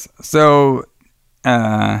 Yes. So,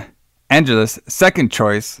 Angelis' second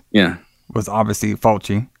choice was obviously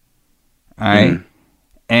Fulci. All right. Mm-hmm.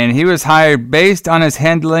 And he was hired based on his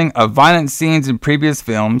handling of violent scenes in previous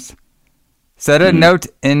films. Set a note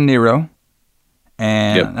in Nero.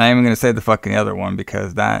 And I'm not even going to say the fucking other one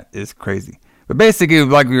because that is crazy. But basically,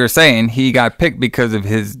 like we were saying, he got picked because of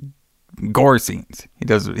his gore scenes. He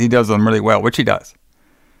does them really well, which he does.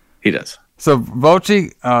 He does. So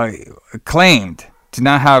Fulci claimed to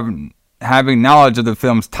not having knowledge of the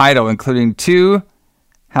film's title, including 2,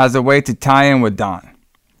 has a way to tie in with Don.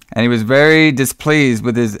 And he was very displeased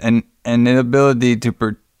with his inability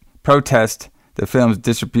to protest the film's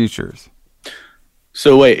distributors.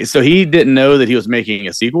 So wait, so he didn't know that he was making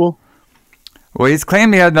a sequel? Well, he's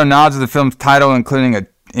claimed he had no knowledge of the film's title,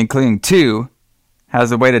 including 2,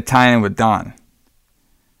 has a way to tie in with Don.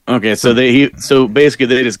 Okay, so basically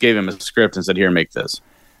they just gave him a script and said, "Here, make this."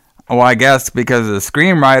 Well, I guess because the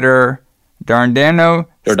screenwriter Dardano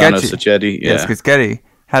Sacchetti, Sacchetti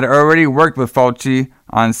had already worked with Fulci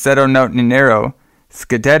on Settle Note Nero.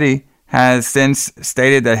 Sacchetti has since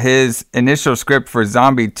stated that his initial script for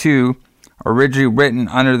Zombie 2, originally written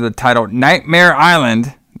under the title Nightmare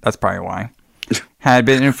Iland, that's probably why, had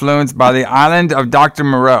been influenced by the island of Dr.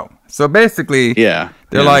 Moreau. So basically, they're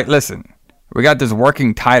like, listen, we got this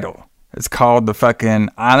working title. It's called the fucking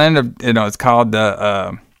island of, it's called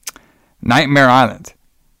the Nightmare Iland.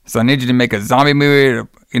 So I need you to make a zombie movie,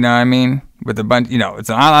 you know what I mean? With a bunch, it's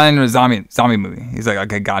an island and a zombie movie. He's like,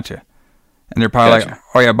 okay, gotcha. And they're probably like,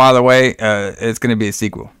 oh yeah, by the way, it's going to be a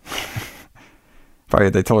sequel. Probably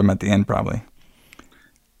they told him at the end, probably.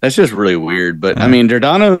 That's just really weird. But I mean,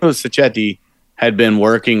 Dardano Sacchetti had been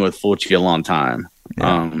working with Fulci a long time.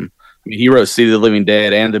 Yeah. He wrote City of the Living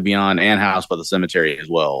Dead and The Beyond and House by the Cemetery as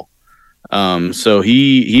well. So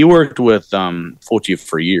he worked with Fulci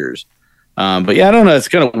for years. But yeah, I don't know. It's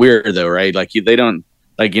kind of weird though, right? Like they don't,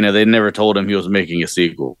 like, they never told him he was making a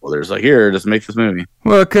sequel. Well, there's like, here, just make this movie.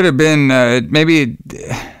 Well, it could have been maybe.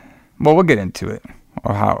 Well, we'll get into it.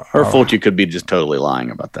 Or Fulci could be just totally lying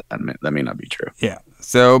about that. That may not be true. Yeah.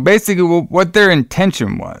 So basically, what their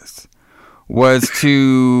intention was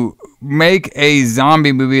to make a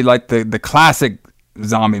zombie movie like the classic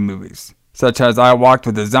zombie movies, such as I Walked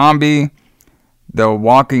with a Zombie, The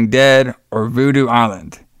Walking Dead, or Voodoo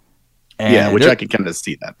Island. And which I can kind of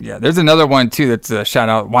see that. Yeah, there's another one too that's a shout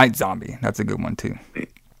out, White Zombie. That's a good one too.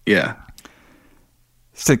 Yeah.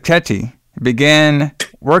 Sacchetti began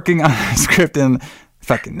working on a script in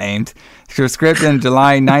July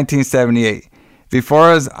 1978.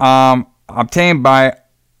 Before it was obtained by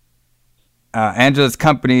Angelis'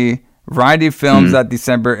 company Variety Films that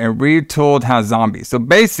December and retooled as Zombie. So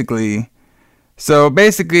basically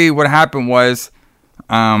what happened was,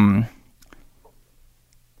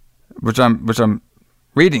 which I'm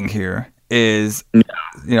reading here is,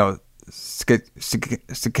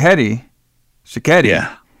 Sacchetti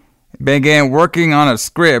began working on a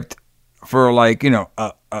script for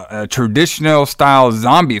a traditional style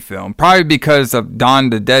zombie film, probably because of Dawn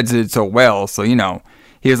of the Dead did so well. So he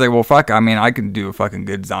was like, well, fuck, I mean, I can do a fucking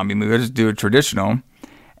good zombie movie. I'll just do a traditional.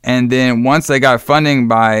 And then once they got funding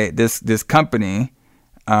by this company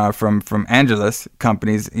from Angelis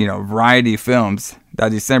companies, Variety Films, that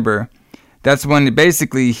December, that's when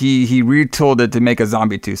basically he retooled it to make a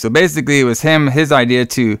Zombie 2. So basically it was his idea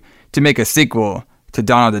to make a sequel to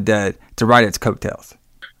Dawn of the Dead to ride its coattails.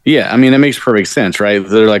 Yeah, I mean, that makes perfect sense, right?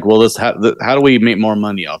 They're like, well, how do we make more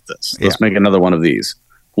money off this? Let's make another one of these.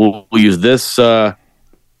 We'll use this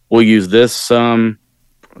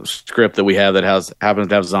script that we have that happens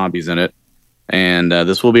to have zombies in it, and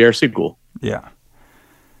this will be our sequel. Yeah.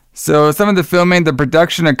 So some of the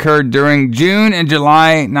production occurred during June and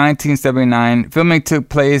July 1979. Filming took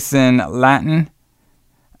place in Latin,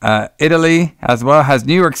 Italy, as well as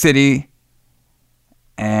New York City,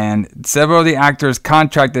 and several of the actors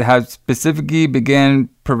contracted have specifically begun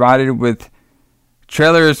provided with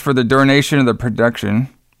trailers for the duration of the production.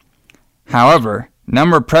 However,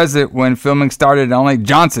 none were present when filming started, and only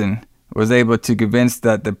Johnson was able to convince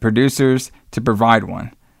the producers to provide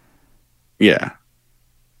one. Yeah.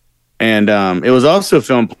 And it was also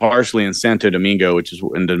filmed partially in Santo Domingo, which is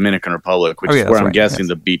in the Dominican Republic, which is where I'm guessing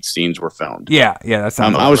the beach scenes were filmed. Yeah, that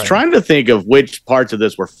sounds I was trying to think of which parts of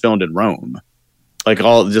this were filmed in Rome. Like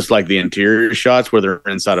just like the interior shots where they're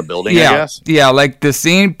inside a building, I guess. Yeah, like the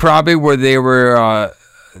scene probably where they were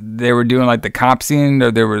doing like the cop scene,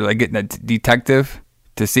 or they were like getting a detective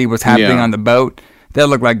to see what's happening on the boat. That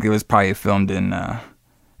looked like it was probably filmed in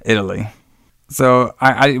Italy. So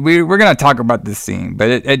we're gonna talk about this scene, but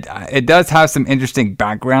it does have some interesting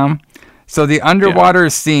background. So the underwater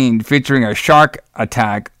scene featuring a shark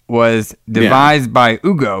attack was devised by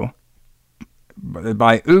Ugo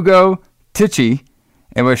Ticci,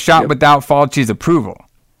 and was shot without Fulci's approval.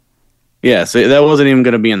 Yeah, so that wasn't even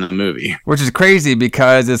going to be in the movie. Which is crazy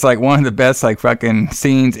because it's like one of the best like fucking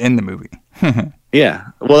scenes in the movie. Yeah.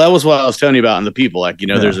 Well, that was what I was telling you about in The People. Like,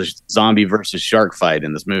 there's a zombie versus shark fight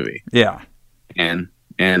in this movie. Yeah. And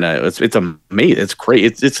it's amazing. It's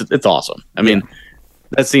great. It's awesome. I mean,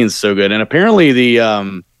 that scene's so good. And apparently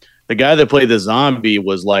the guy that played the zombie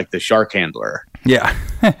was like the shark handler. Yeah.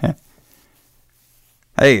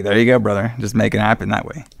 Hey, there you go, brother. Just make it happen that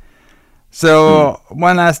way. So,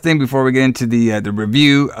 one last thing before we get into the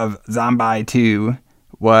review of Zombie 2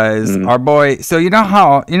 was our boy. So you know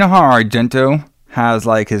how Argento has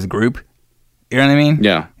like his group. You know what I mean?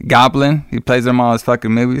 Yeah. Goblin. He plays them all his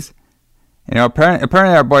fucking movies.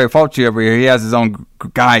 Apparently our boy Fulci over here, he has his own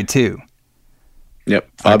guy too. Yep.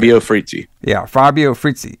 Fabio Fizzi. Yeah, Fabio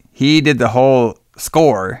Fizzi. He did the whole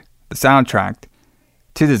score, the soundtrack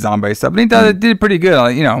to the zombie stuff, but he did pretty good.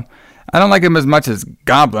 I don't like him as much as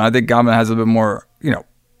Goblin. I think Goblin has a little bit more,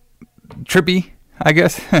 trippy, I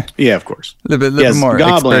guess. Yeah, of course. A little bit more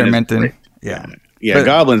Goblin experimenting. Yeah, but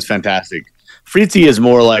Goblin's fantastic. Frizzi is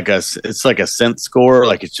more like it's like a synth score,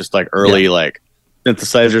 like it's just like early like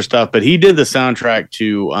synthesizer stuff. But he did the soundtrack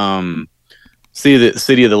to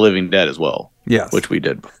City of the Living Dead as well. Yes, which we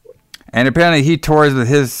did before. And apparently he tours with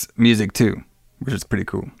his music too, which is pretty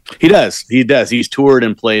cool. He does. He's toured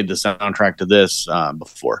and played the soundtrack to this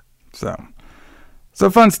before. So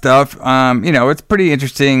fun stuff. It's pretty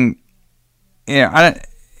interesting. This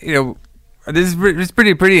is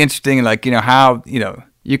pretty interesting. Like, how,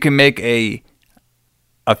 you can make a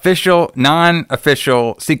official,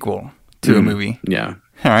 non-official sequel to a movie. Yeah.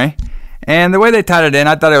 All right. And the way they tied it in,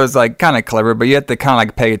 I thought it was like kind of clever, but you have to kind of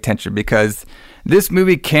like pay attention because this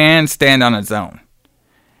movie can stand on its own.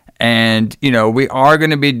 And, we are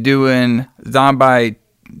going to be doing Zombie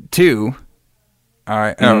 2. All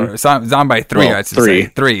right. Zombie 3, I should say.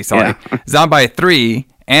 3, sorry. Yeah. Zombie 3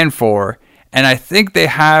 and 4. And I think they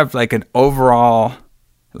have like an overall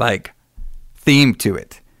like theme to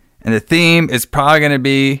it. And the theme is probably going to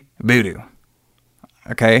be voodoo.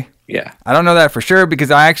 Okay? Yeah. I don't know that for sure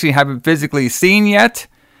because I actually haven't physically seen yet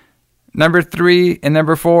number 3 and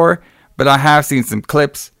number 4, but I have seen some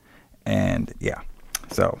clips and yeah.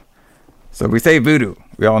 So we say voodoo.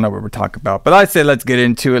 We all know what we're talking about. But I say let's get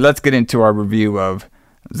into it. Let's get into our review of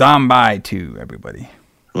Zombie 2, everybody.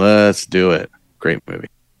 Let's do it. Great movie.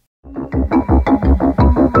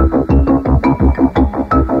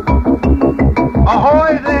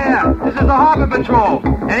 Ahoy there! This is the Harbor Patrol.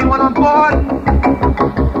 Anyone on board?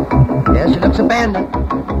 Yes, it looks abandoned.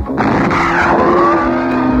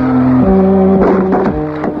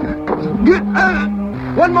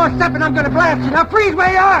 One more step and I'm gonna blast you. Now freeze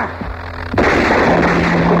where you are!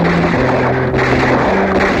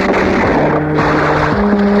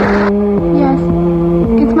 Yes,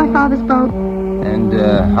 it's my father's boat. And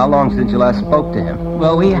how long since you last spoke to him?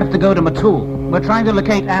 Well, we have to go to Matul. We're trying to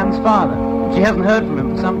locate Anne's father. She hasn't heard from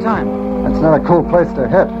him for some time. That's not a cool place to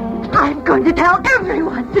hit. I'm going to tell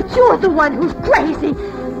everyone that you're the one who's crazy.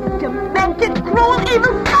 Demented, cruel,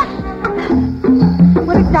 evil.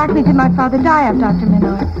 What exactly did my father die of, Dr.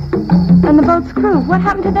 Minoy? And the boat's crew, what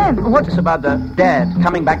happened to them? What's about the dad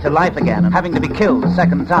coming back to life again and having to be killed a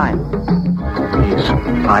second time? These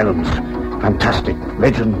islands, fantastic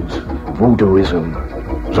legends, voodooism,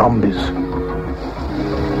 zombies.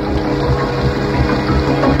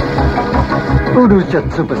 Voodoo's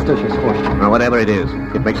just superstitious horseshit. Now, whatever it is,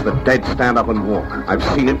 it makes the dead stand up and walk. I've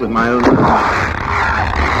seen it with my own eyes.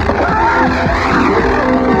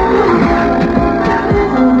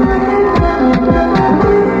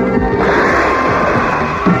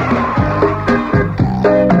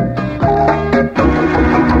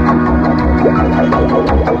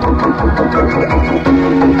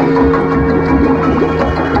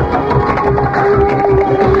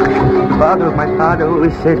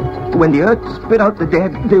 always said, when the earth spit out the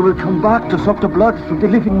dead, they will come back to suck the blood from the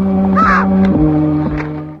living.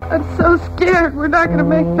 I'm so scared we're not going to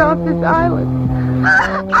make it off this island.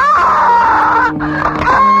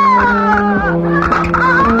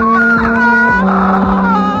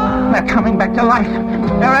 They're coming back to life.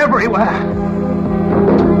 They're everywhere.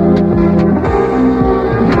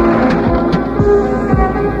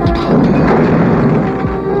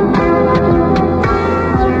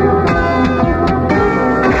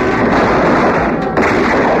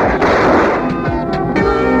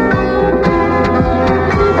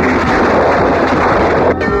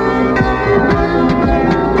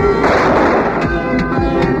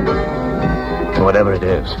 Whatever it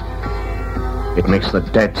is, it makes the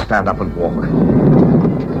dead stand up and walk.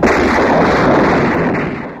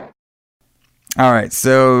 All right,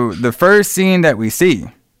 so the first scene that we see,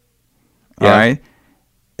 all right,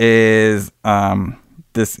 is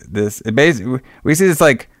this it basically we see this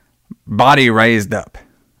like body raised up,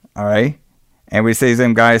 all right, and we see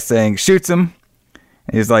some guy saying shoots him,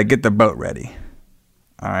 and he's like, get the boat ready,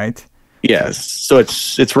 all right. Yes, so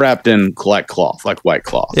it's wrapped in like cloth, like white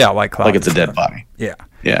cloth. Yeah, white cloth. Like it's a dead body. Yeah.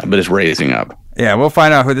 Yeah, but it's raising up. Yeah, we'll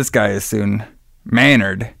find out who this guy is soon.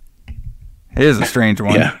 Maynard. He is a strange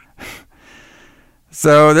one. Yeah.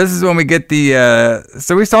 So this is when we get the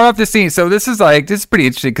so we start off the scene. So this is pretty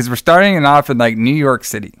interesting because we're starting it off in like New York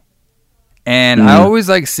City. And I always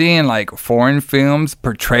like seeing like foreign films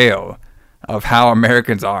portrayal of how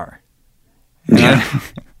Americans are. Yeah.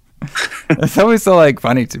 It's always so like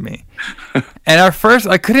funny to me. And at first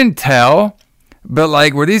I couldn't tell, but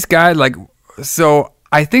like were these guys like, so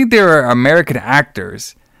I think they were American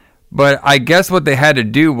actors, but I guess what they had to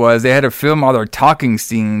do was they had to film all their talking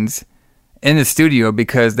scenes in the studio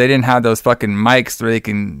because they didn't have those fucking mics where they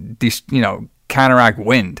can, counteract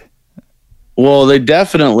wind. Well, they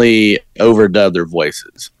definitely overdubbed their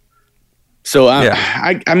voices. So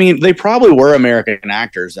I mean, they probably were American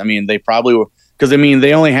actors. I mean, they probably were. Because, I mean,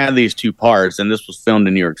 they only had these two parts, and this was filmed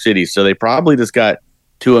in New York City, so they probably just got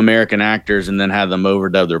two American actors and then had them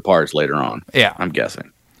overdub their parts later on. Yeah. I'm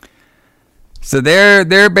guessing. So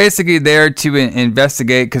they're basically there to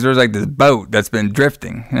investigate, because there's like this boat that's been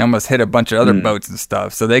drifting and almost hit a bunch of other boats and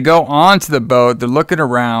stuff. So they go onto the boat, they're looking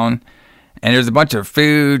around, and there's a bunch of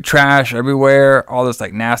food, trash everywhere, all this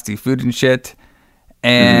like nasty food and shit.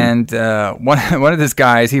 And one of these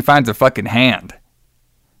guys, he finds a fucking hand.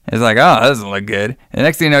 He's like, oh, that doesn't look good. And the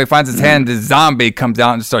next thing you know, he finds his hand, this zombie comes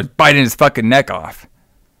out and starts biting his fucking neck off.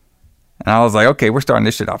 And I was like, okay, we're starting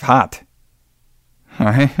this shit off hot. All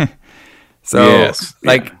right. So,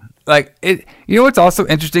 like it. You know what's also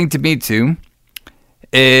interesting to me too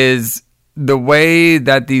is the way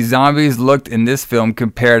that these zombies looked in this film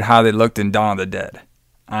compared how they looked in Dawn of the Dead.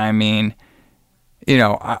 I mean,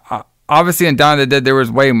 obviously in Dawn of the Dead there was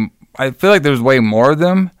I feel like there was way more of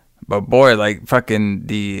them. But boy, like fucking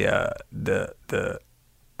the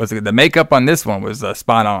makeup on this one was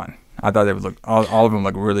spot on. I thought they would look all of them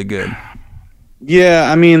look really good. Yeah,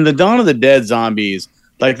 I mean the Dawn of the Dead zombies,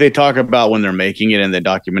 like they talk about when they're making it in the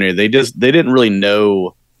documentary, they didn't really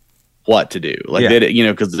know what to do. Like they,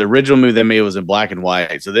 because the original movie they made was in black and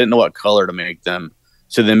white, so they didn't know what color to make them.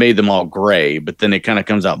 So they made them all gray, but then it kind of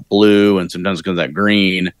comes out blue and sometimes it comes out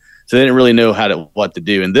green. So they didn't really know what to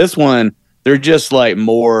do. And this one, they're just like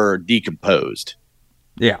more decomposed.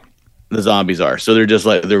 Yeah. The zombies are. So they're just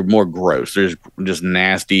like, they're more gross. They're just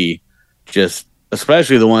nasty,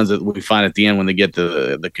 especially the ones that we find at the end when they get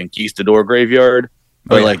to the Conquistador graveyard.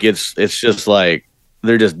 But like, it's just like,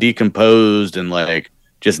 they're just decomposed and like,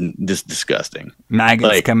 just disgusting.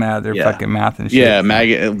 Maggots coming out of their fucking mouth and shit. Yeah,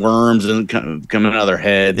 maggot worms and coming out of their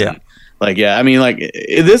heads. Yeah. And, I mean,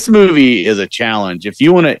 this movie is a challenge. If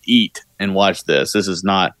you want to eat and watch this, this is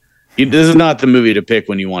not the movie to pick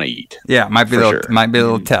when you want to eat. Yeah, might be a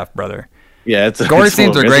little tough, brother. Yeah, gore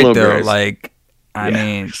scenes are great though. Gross. Like, I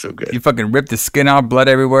mean, so good. You fucking rip the skin off, blood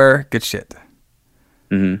everywhere. Good shit.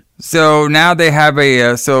 Mm-hmm. So now they have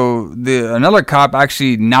another cop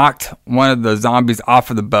actually knocked one of the zombies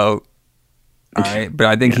off of the boat. All right, but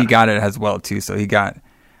I think he got it as well too. So he got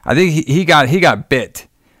bit,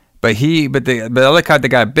 but the other cop that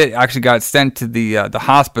got bit actually got sent to the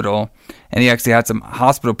hospital, and he actually had some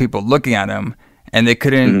hospital people looking at him, and they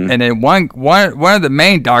couldn't. Mm-hmm. And then one of the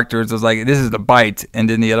main doctors was like, "This is the bite," and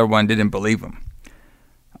then the other one didn't believe him.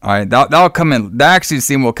 All right, that'll come in. That actually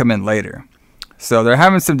scene will come in later. So they're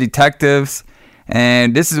having some detectives,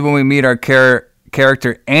 and this is when we meet our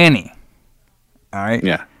character Annie. All right,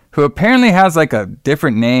 yeah, who apparently has like a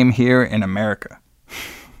different name here in America,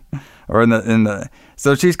 or in the.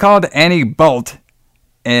 So she's called Annie Bolt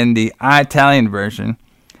in the Italian version,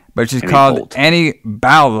 but she's Annie called Bolt. Annie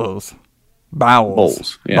Bowles.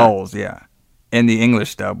 Bowles, yeah. Bowles, yeah. In the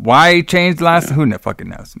English dub. Why he changed the last? Who fucking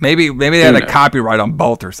knows? Maybe they had a copyright on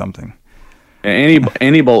Bolt or something.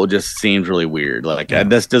 Annie Bolt just seems really weird. Like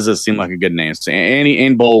this doesn't seem like a good name. So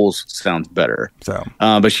Annie Bowles sounds better. So,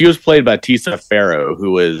 but she was played by Tisa Farrow,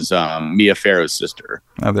 who is Mia Farrow's sister.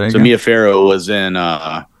 Oh, there you so go. Mia Farrow was in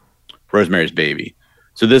Rosemary's Baby.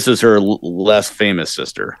 So this is her less famous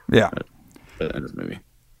sister. Yeah. In this movie.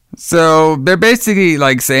 So they're basically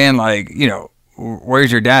like saying like, you know,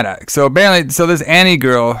 where's your dad at? So apparently, so this Annie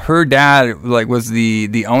girl, her dad like was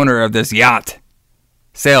the owner of this yacht,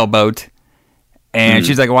 sailboat. And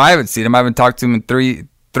she's like, well, I haven't seen him. I haven't talked to him in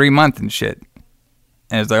three months and shit.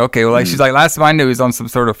 And it's like, okay, well, like she's like, last time I knew, he's on some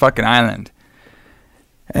sort of fucking island.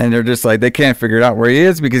 And they're just like, they can't figure it out where he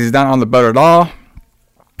is because he's not on the boat at all.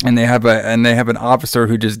 And they have an officer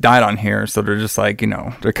who just died on here. So they're just like, you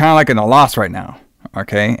know, they're kind of like in a loss right now.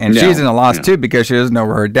 Okay, and she's in a loss too because she doesn't know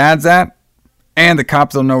where her dad's at, and the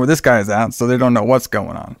cops don't know where this guy's at, so they don't know what's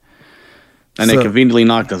going on. And they conveniently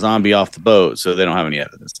knocked the zombie off the boat, so they don't have any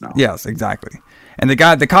evidence now. Yes, exactly. And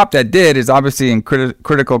the cop that did is obviously in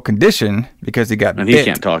critical condition because he got bit. He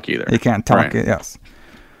can't talk either. He can't talk. Right. Yes.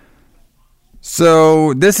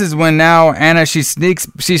 So this is when now Anna she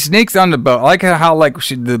sneaks on the boat. I like how like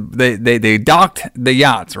they docked the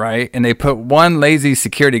yachts, right, and they put one lazy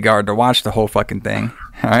security guard to watch the whole fucking thing.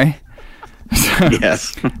 All right. So,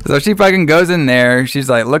 yes. So she fucking goes in there. She's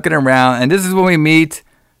like looking around, and this is when we meet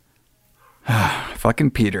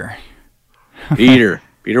fucking Peter. Peter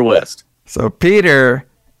West. So Peter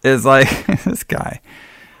is like this guy,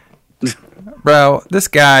 bro. This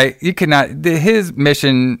guy, you cannot. His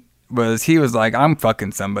mission was he was like, I'm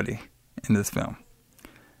fucking somebody in this film.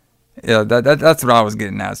 Yeah, that's what I was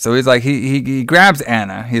getting at. So he's like, he grabs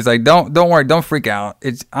Anna. He's like, don't worry, don't freak out.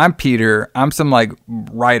 I'm Peter. I'm some like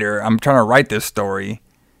writer. I'm trying to write this story.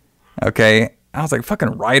 Okay. I was like,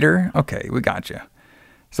 fucking writer. Okay, we got you.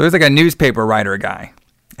 So he's like a newspaper writer guy.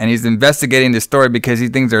 And he's investigating the story because he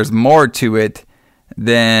thinks there's more to it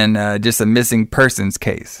than just a missing persons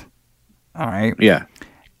case. All right. Yeah.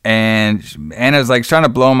 And Anna's like trying to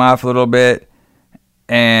blow him off a little bit.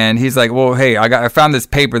 And he's like, well, hey, I found this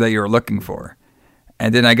paper that you were looking for.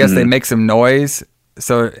 And then I guess they make some noise.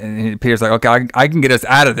 So and Peter's like, okay, I can get us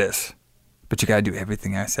out of this. But you got to do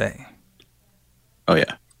everything I say. Oh,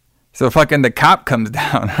 yeah. So fucking the cop comes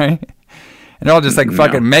down, right? And they're all just like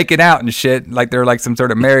fucking making out and shit. Like they're like some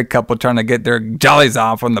sort of married couple trying to get their jollies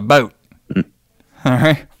off on the boat. All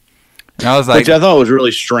right. And I was like, which I thought was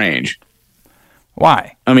really strange.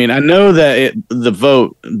 Why? I mean, I know that the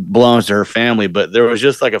vote belongs to her family, but there was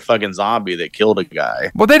just like a fucking zombie that killed a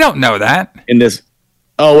guy. Well, they don't know that. In this.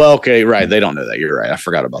 Oh, well, okay, right. They don't know that. You're right. I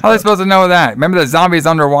forgot about that. How are they supposed to know that? Remember the zombie's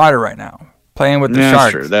underwater right now, playing with the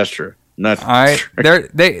sharks. That's true. That's all right.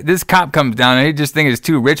 This cop comes down and he just thinks it's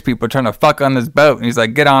two rich people trying to fuck on this boat, and he's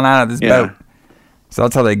like, "Get on out of this boat." So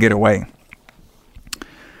that's how they get away.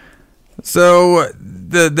 So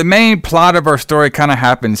the main plot of our story kind of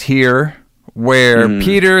happens here, where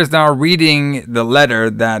Peter is now reading the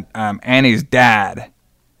letter that Annie's dad,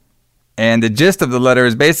 and the gist of the letter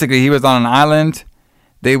is basically he was on an island.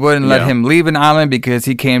 They wouldn't let him leave an island because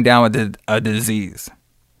he came down with a disease.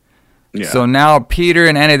 Yeah. So now Peter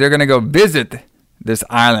and Annie, they're going to go visit this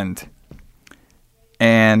island.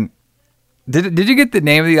 And did you get the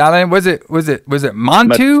name of the island? Was it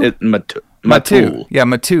Montu? Matul. Yeah,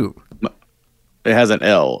 Matu. It has an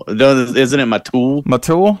L. Isn't it Matul?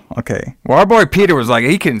 Matul? Okay. Well, our boy Peter was like,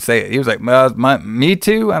 he couldn't say it. He was like, me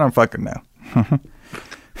too? I don't fucking know.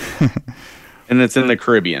 And it's in the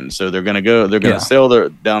Caribbean. So they're going to sail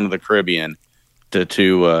down to the Caribbean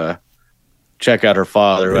to check out her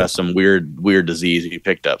father who has some weird disease he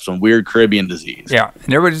picked up, some weird Caribbean disease. Yeah,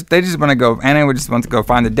 and they just want to go. Anna would just want to go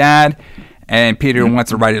find the dad, and Peter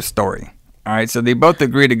wants to write a story. All right, so they both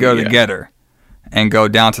agree to go together and go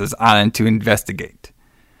down to this island to investigate.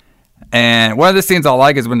 And one of the scenes I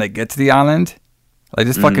like is when they get to the island, like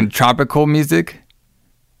this fucking tropical music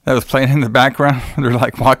that was playing in the background. They're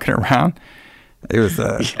like walking around. It was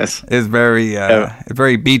it was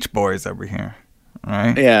very Beach Boys over here.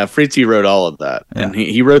 Right. Yeah, Frizzi wrote all of that. Yeah. And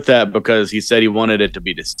he wrote that because he said he wanted it to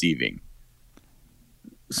be deceiving.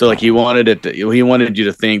 So like he wanted you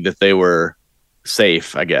to think that they were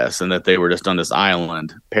safe, I guess, and that they were just on this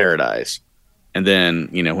island paradise. And then,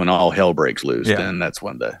 when all hell breaks loose, then that's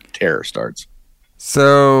when the terror starts.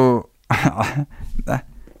 So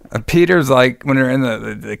Peter's like, when they're in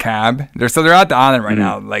the cab, they're at the island right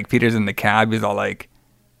now. Like Peter's in the cab. He's all like,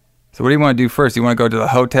 so what do you want to do first? You want to go to the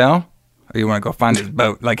hotel? or you want to go find this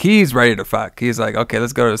boat? Like, he's ready to fuck. He's like, okay,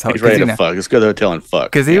 let's go to this hotel. He's ready to fuck. Let's go to the hotel and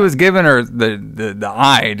fuck. Because he was giving her the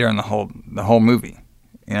eye during the whole movie.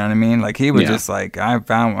 You know what I mean? Like, he was just like, I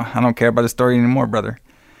don't care about the story anymore, brother.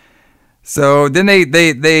 So then they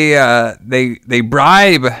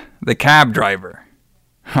bribe the cab driver,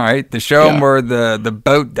 all right, to show him where the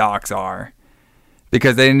boat docks are,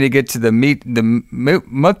 because they need to get to the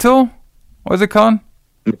Mutul. What's it called?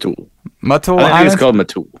 Mutul Island. I think it's called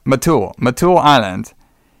Mutul Island.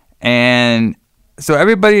 And so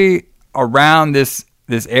everybody around this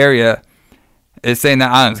area is saying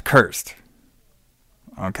that island's cursed.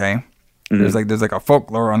 Okay, there's like a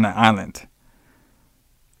folklore on the island.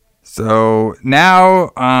 So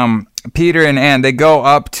now Peter and Anne, they go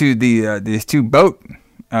up to these two boat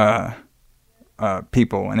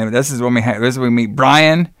people, and this is when we meet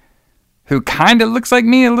Brian, who kind of looks like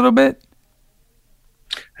me a little bit.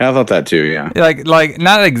 I thought that too. Yeah, like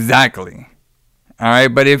not exactly. All right,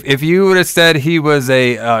 but if you would have said he was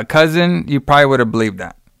a cousin, you probably would have believed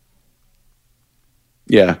that.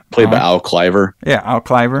 Yeah, played by Al Cliver. Yeah, Al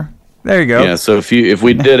Cliver. There you go. Yeah, so if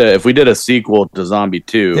we did a sequel to Zombie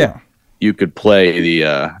 2, you could play the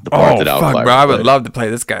part that Al Cliver bro, I would love to play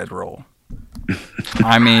this guy's role.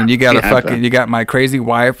 I mean, you got you got my crazy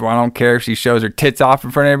wife, where I don't care if she shows her tits off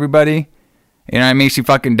in front of everybody. You know what I mean? She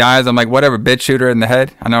fucking dies. I'm like, whatever, bitch, shoot her in the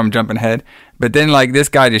head. I know I'm jumping ahead. But then, like, this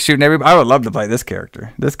guy just shooting everybody. I would love to play this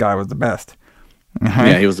character. This guy was the best.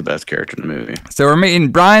 Yeah, he was the best character in the movie. So we're meeting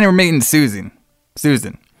Brian and we're meeting Susan.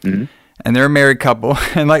 Mm-hmm. And they're a married couple.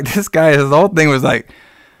 And, like, this guy, his whole thing was like,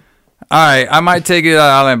 all right, I might take you to the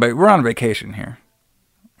island, but we're on vacation here.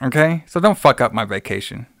 Okay? So don't fuck up my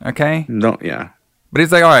vacation. Okay? Yeah. But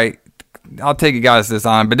he's like, all right, I'll take you guys to this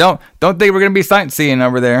island. But don't think we're going to be sightseeing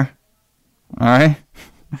over there. All right.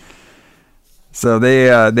 So they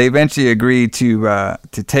eventually agree to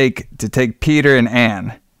take Peter and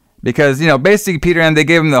Anne, because, you know, basically Peter and Anne, they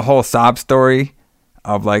gave him the whole sob story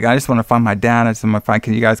of like, I just want to find my dad. I just want to find,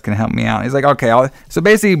 you guys can help me out. He's like, okay. So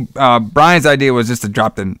basically, Brian's idea was just to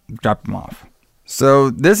drop them off. So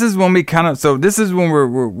this is when we're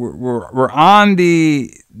on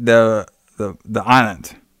the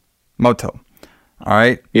island motel. All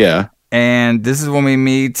right. Yeah. And this is when we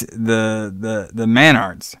meet the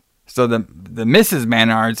Manards. So the Mrs.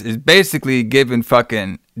 Manards is basically giving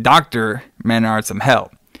fucking Dr. Manard some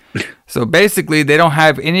help. So basically, they don't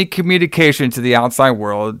have any communication to the outside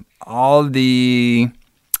world. All the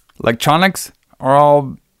electronics are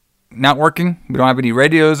all not working. We don't have any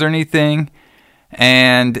radios or anything.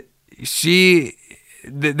 And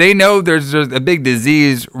they know there's a big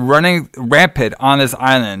disease running rampant on this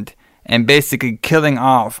island, and basically killing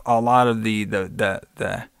off a lot of the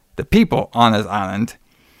people on this island.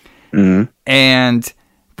 Mm-hmm. And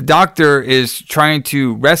the doctor is trying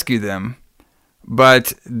to rescue them,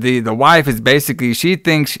 but the wife is basically, she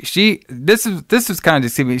thinks this is kind of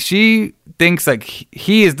deceiving. She thinks like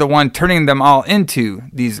he is the one turning them all into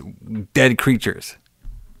these dead creatures,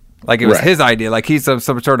 like it was his idea, like he's some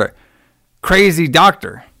sort of crazy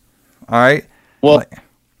doctor. All right. Well,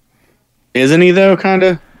 isn't he though? Kind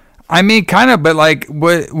of. I mean, kind of, but like,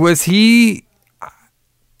 was he?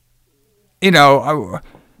 You know,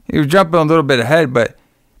 he was jumping a little bit ahead, but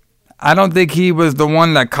I don't think he was the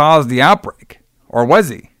one that caused the outbreak, or was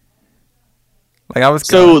he? Like, I was.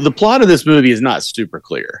 So the plot of this movie is not super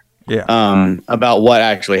clear. Yeah. About what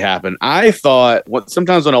actually happened. I thought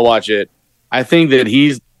sometimes when I watch it, I think that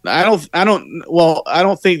I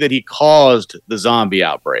don't think that he caused the zombie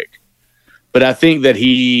outbreak. But I think that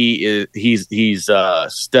he's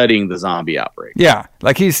studying the zombie outbreak. Yeah,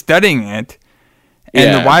 like he's studying it,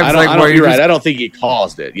 and the wife's like, "Well, you're right. I don't think he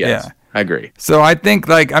caused it." Yes, yeah. I agree. So I think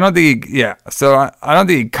I don't think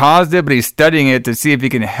he caused it, but he's studying it to see if he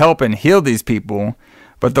can help and heal these people.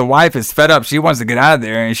 But the wife is fed up; she wants to get out of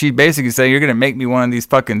there, and she basically saying, "You're gonna make me one of these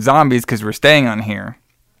fucking zombies because we're staying on here."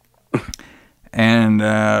 And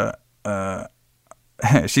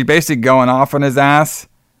she basically going off on his ass.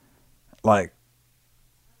 Like,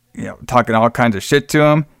 you know, talking all kinds of shit to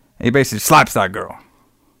him. And he basically slaps that girl.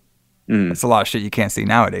 That's a lot of shit you can't see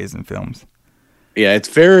nowadays in films. Yeah, it's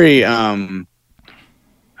very,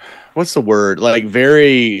 what's the word? Like,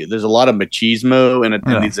 there's a lot of machismo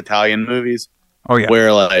in these Italian movies. Oh, yeah.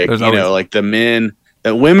 Where, like, like the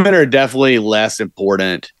women are definitely less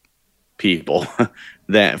important people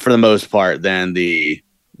than, for the most part, than the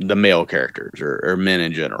male characters or men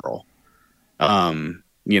in general.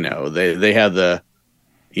 You know, they have the,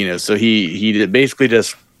 you know, so he basically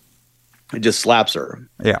just slaps her.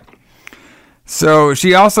 Yeah. So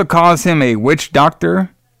she also calls him a witch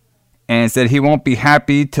doctor and said he won't be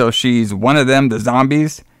happy till she's one of them, the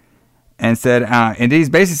zombies. and said, and he's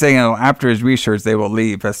basically saying, after his research, they will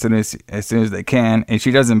leave as soon as they can. And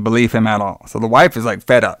she doesn't believe him at all. So the wife is like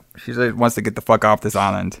fed up. She wants to get the fuck off this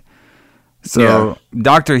island. So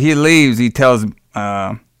Doctor, he leaves. He tells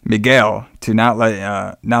Miguel to not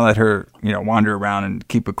let her, wander around and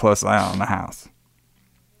keep a close eye on the house.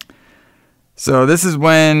 So this is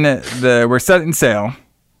when we're setting sail.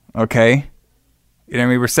 Okay,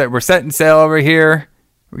 we're setting sail over here.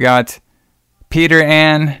 We got Peter,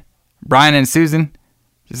 Ann, Brian, and Susan.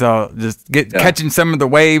 Catching some of the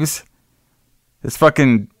waves. This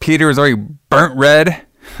fucking Peter is already burnt red. I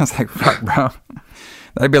was like, fuck, bro.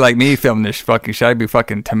 That'd be like me filming this fucking shit. I'd be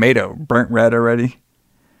fucking tomato, burnt red already.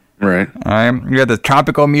 Right. All right. We got the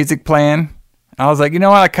tropical music playing. I was like, you know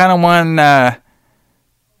what? I kind of want,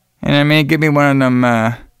 give me one of them,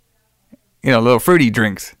 little fruity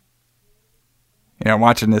drinks.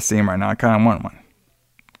 Watching this scene right now, I kind of want one.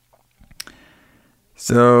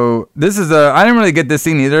 So this is I didn't really get this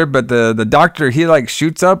scene either, but the doctor, he like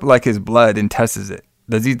shoots up like his blood and tests it.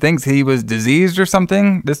 Does he think he was diseased or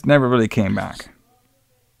something? This never really came back.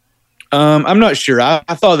 I'm not sure. I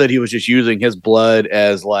thought that he was just using his blood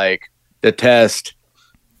as like the test,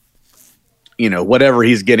 whatever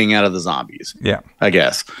he's getting out of the zombies. Yeah. I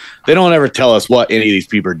guess. They don't ever tell us what any of these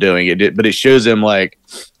people are doing. But it shows him like,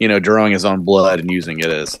 drawing his own blood and using it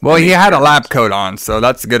as. Well, he had a lab coat on, so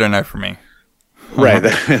that's good enough for me. Right.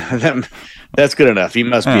 That's good enough. He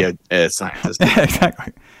must be a scientist.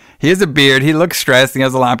 Exactly. He has a beard. He looks stressed. He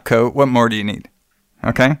has a lab coat. What more do you need?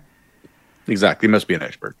 Okay. Exactly. He must be an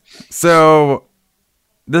expert. So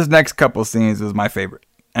this next couple scenes was my favorite.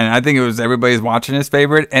 And I think it was everybody's watching his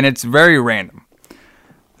favorite. And it's very random.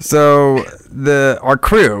 So our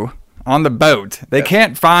crew on the boat, they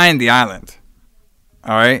can't find the island.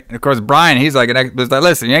 All right. And of course, Brian, he's like,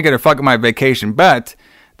 listen, you ain't going to fuck up my vacation. But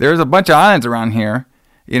there's a bunch of islands around here.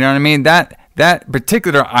 You know what I mean? That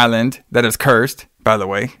particular island that is cursed, by the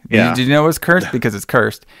way. Yeah. Did you know it's cursed? Because it's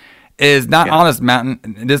cursed. Is not on this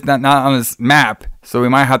mountain. It is not on this map. So we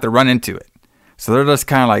might have to run into it. So they're just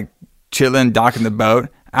kind of like chilling, docking the boat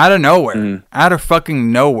out of nowhere. Out of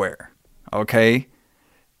fucking nowhere. Okay.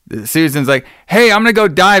 Susan's like, hey, I'm going to go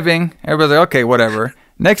diving. Everybody's like, okay, whatever.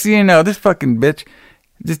 Next thing you know, this fucking bitch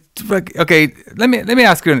okay, let me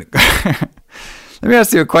ask you let me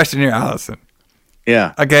ask you a question here, Allison.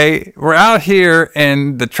 Yeah. Okay, we're out here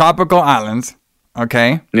in the tropical islands.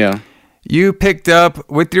 Okay. Yeah. You picked up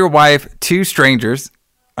with your wife 2 strangers.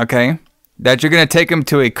 Okay, that you're gonna take them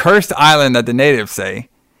to a cursed island that the natives say,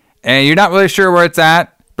 and you're not really sure where it's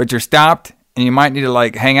at, but you're stopped, and you might need to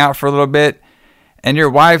like hang out for a little bit. And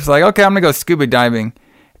your wife's like, okay, I'm gonna go scuba diving,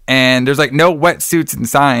 and there's like no wetsuits and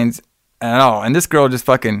signs at all. And this girl just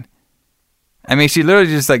fucking, she literally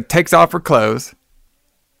just like takes off her clothes.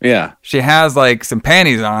 Yeah. She has like some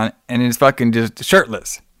panties on and is fucking just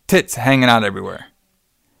shirtless. Tits hanging out everywhere.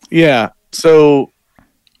 Yeah. So,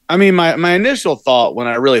 my initial thought when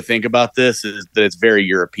I really think about this is that it's very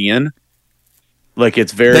European. Like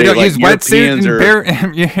it's very. They don't like use wetsuits.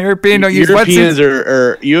 Europeans don't use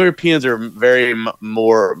wetsuits. Europeans are very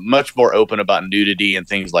much more open about nudity and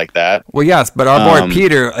things like that. Well, yes, but our boy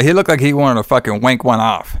Peter, he looked like he wanted to fucking wank one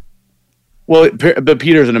off. Well, but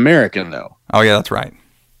Peter's an American though. Oh yeah, that's right.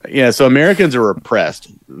 Yeah, so Americans are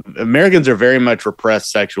repressed. Americans are very much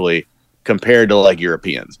repressed sexually compared to like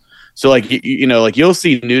Europeans. So like like you'll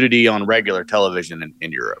see nudity on regular television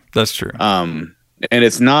in Europe. That's true. And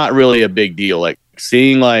it's not really a big deal. Like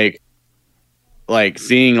seeing like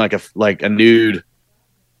a nude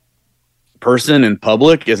person in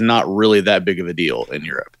public is not really that big of a deal in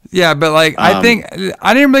Europe. Yeah, but like I think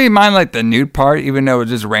I didn't really mind like the nude part, even though it was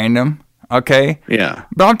just random. Okay. Yeah.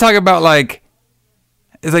 But I'm talking about like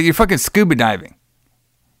it's like you're fucking scuba diving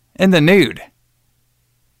in the nude.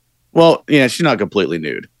 Well, yeah, she's not completely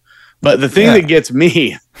nude. But the thing that gets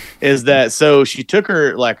me is that so she took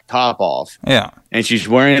her like top off. Yeah. And she's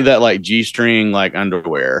wearing that like G-string like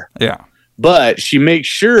underwear. Yeah. But she makes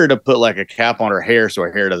sure to put like a cap on her hair so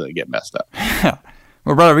her hair doesn't get messed up.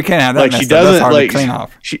 Well, brother, we can't have that. Like she doesn't like clean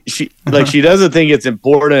off. She like she doesn't think it's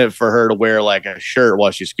important for her to wear like a shirt while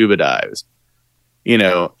she scuba dives.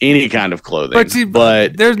 Any kind of clothing.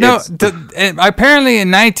 But there's no. Apparently, in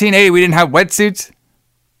 1980, we didn't have wetsuits.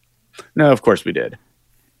 No, of course we did.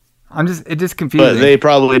 It just confused me. But they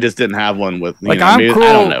probably just didn't have one with. Cool. I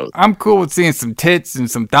don't know. I'm cool with seeing some tits and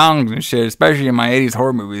some thongs and shit, especially in my 80s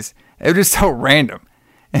horror movies. It was just so random.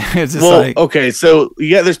 It's just okay. So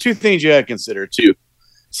there's 2 things you got to consider too.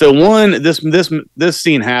 So one, this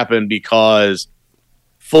scene happened because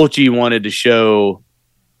Fulci wanted to show,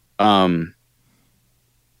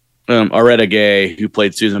 Aretta Gay, who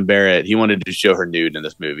played Susan Barrett, he wanted to show her nude in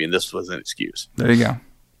this movie, and this was an excuse. There you go.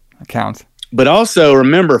 That counts. But also,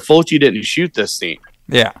 remember, Fulci didn't shoot this scene.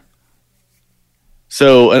 Yeah.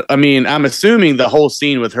 So, I mean, I'm assuming the whole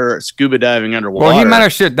scene with her scuba diving underwater. Well, he might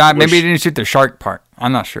have shot that. Maybe he didn't shoot the shark part.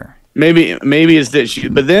 I'm not sure. Maybe it's that she...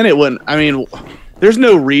 But then it wouldn't... I mean, there's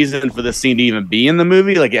no reason for this scene to even be in the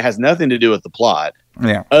movie. Like, it has nothing to do with the plot.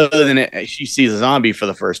 Yeah. Other than she sees a zombie for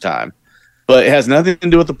the first time. But it has nothing to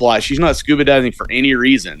do with the plot. She's not scuba diving for any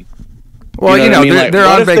reason. Well, you know, they're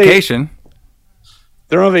on vacation.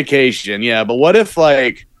 They're on vacation, yeah. But what if,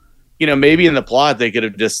 like, you know, maybe in the plot they could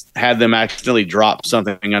have just had them accidentally drop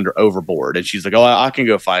something overboard, and she's like, "Oh, I can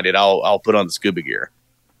go find it. I'll put on the scuba gear."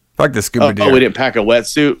 Fuck the scuba gear. Oh, we didn't pack a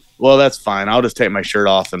wetsuit. Well, that's fine. I'll just take my shirt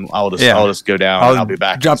off and I'll just go down. And I'll be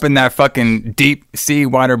back. Jump in that fucking deep sea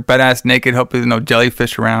water, butt ass naked. Hope there's no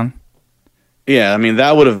jellyfish around. Yeah, I mean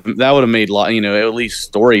that would have made at least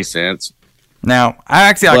story sense. Now,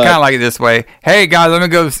 I kind of like it this way. Hey, guys, let me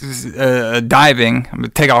go diving. I'm going to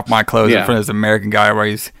take off my clothes in front of this American guy where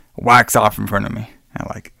he's wax off in front of me.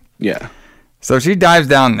 I like it. Yeah. So she dives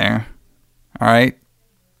down there. All right.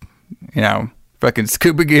 You know, fucking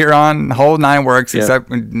scuba gear on. The whole nine works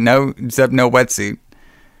except no wetsuit.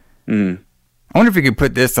 I wonder if you could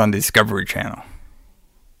put this on Discovery Channel.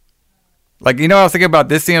 Like, you know, I was thinking about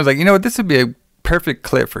this scene. I was like, you know what? This would be a perfect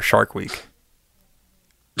clip for Shark Week.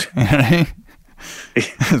 You know what I mean?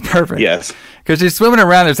 It's perfect. Yes. Because she's swimming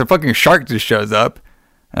around, there's a fucking shark just shows up.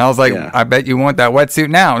 And I was like, I bet you want that wetsuit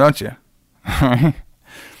now, don't you?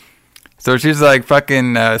 So she's like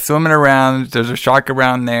fucking swimming around. There's a shark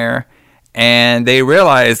around there. And they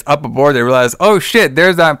realize, up aboard, oh shit,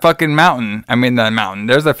 there's that fucking mountain. I mean, the mountain.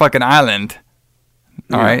 There's a fucking island.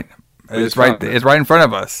 All right. It's right in front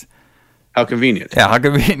of us. How convenient. Yeah, how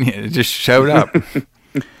convenient. It just showed up.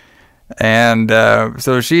 And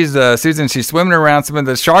so she's Susan. She's swimming around.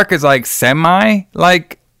 The shark is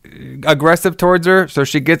like aggressive towards her. So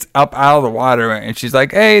she gets up out of the water and she's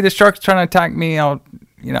like, "Hey, the shark's trying to attack me." And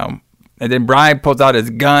then Brian pulls out his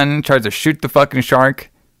gun, tries to shoot the fucking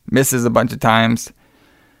shark, misses a bunch of times.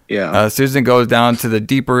 Yeah. Susan goes down to the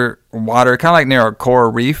deeper water, kind of like near a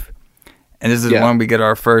coral reef, and this is when we get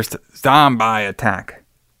our first zombie attack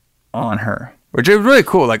on her, which is really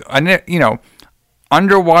cool. Like,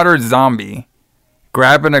 underwater zombie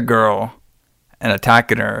grabbing a girl and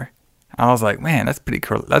attacking her. I was like, man, that's pretty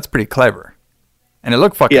cool. That's pretty clever. And it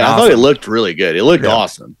looked fucking awesome. I thought it looked really good. It looked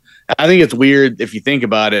awesome. I think it's weird if you think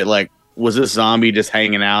about it. Like, was this zombie just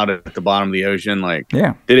hanging out at the bottom of the ocean? Like,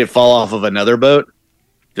 did it fall off of another boat?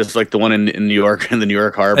 Just like the one in New York, in the New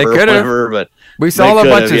York Harbor or whatever. But we saw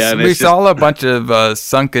a bunch of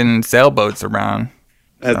sunken sailboats around.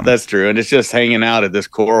 That's true, and it's just hanging out at this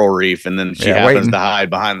coral reef, and then she happens to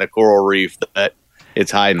hide behind the coral reef that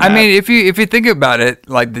it's hiding. I mean, if you think about it,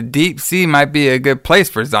 like the deep sea might be a good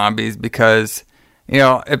place for zombies because,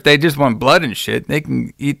 if they just want blood and shit, they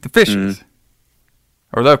can eat the fishes,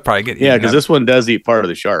 or they'll probably get eaten. Yeah, because this one does eat part of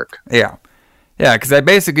the shark. Yeah, because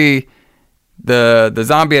the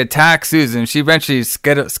zombie attacks Susan. She eventually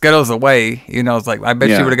scuttles away. It's like I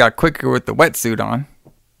bet she would have got quicker with the wetsuit on.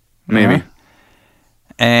 Maybe.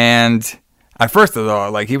 And at first,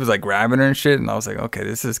 though, like he was like grabbing her and shit, and I was like, okay,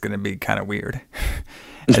 this is gonna be kind of weird.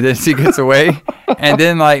 And then she gets away, and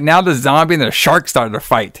then like now the zombie and the shark started to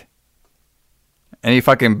fight, and he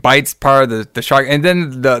fucking bites part of the shark. And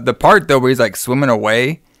then the part though where he's like swimming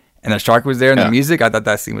away, and the shark was there, and the music, I thought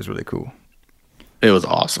that scene was really cool. It was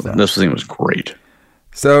awesome. This scene was great.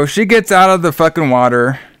 So she gets out of the fucking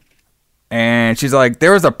water, and she's like,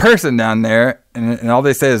 there was a person down there, and all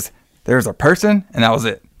they say is, there's a person, and that was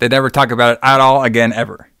it. They never talk about it at all again,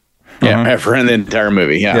 ever. Yeah, ever in the entire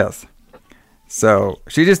movie, Yes. So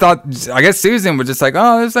she just thought, I guess Susan was just like,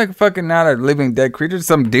 oh, there's like fucking not a living dead creature,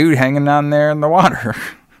 some dude hanging down there in the water.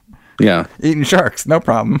 Yeah. Eating sharks, no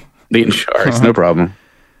problem. Eating sharks, no problem.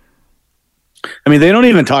 I mean, they don't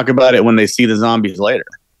even talk about it when they see the zombies later.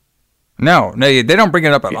 No, they don't bring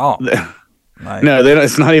it up at all. No, they don't,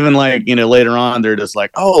 it's not even like, later on, they're just like,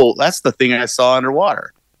 oh, that's the thing I saw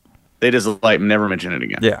underwater. They just never mention it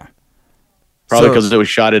again. Yeah. Probably because it was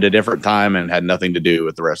shot at a different time and had nothing to do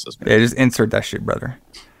with the rest of this movie. Yeah, just insert that shit, brother.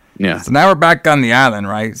 Yeah. So now we're back on the island,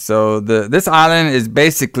 right? So this island is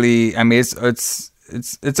basically, I mean,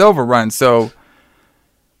 it's overrun. So,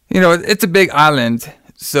 it's a big island.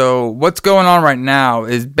 So what's going on right now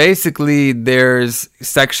is basically there's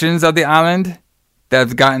sections of the island that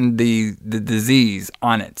have gotten the disease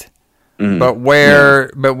on it. But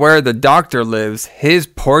where the doctor lives, his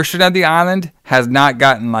portion of the island has not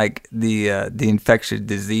gotten like the infectious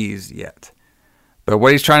disease yet. But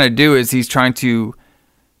what he's trying to do is he's trying to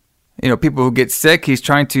people who get sick. He's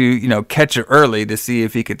trying to, catch it early to see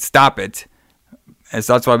if he could stop it. And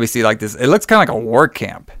so that's why we see like this. It looks kind of like a war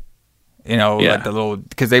camp, like the little,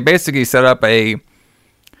 because they basically set up a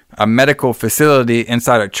medical facility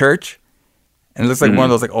inside a church. And it looks like one of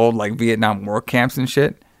those like old like Vietnam War camps and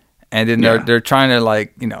shit. And then they're trying to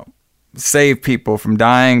like, save people from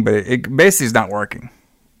dying, but it basically is not working.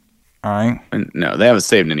 All right. No, they haven't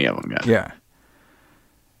saved any of them yet. Yeah.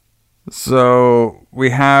 So we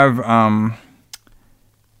have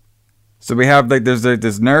like there's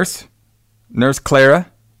this nurse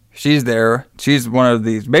Clara. She's there. She's one of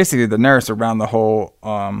these, basically the nurse around the whole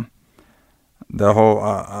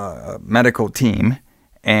medical team,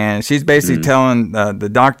 and she's basically telling the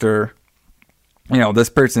doctor, this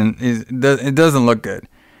person it doesn't look good,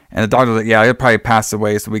 and the doctor's like, yeah, he'll probably pass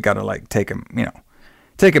away, so we gotta like take him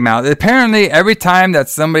out. Apparently, every time that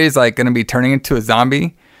somebody's like gonna be turning into a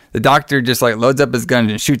zombie, the doctor just like loads up his gun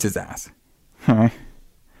and shoots his ass. All right.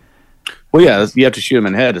 Well, yeah, you have to shoot him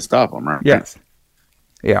in the head to stop him, right? Yes.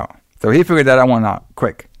 Yeah. So he figured that one out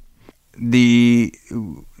quick.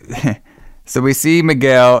 So we see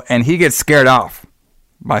Miguel, and he gets scared off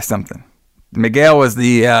by something. Miguel was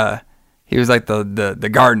he was like the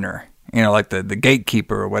gardener, like the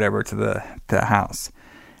gatekeeper or whatever to the house.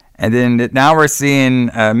 And then now we're seeing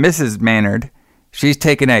Mrs. Maynard. She's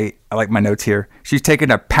taking I like my notes here. She's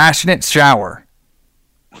taking a passionate shower.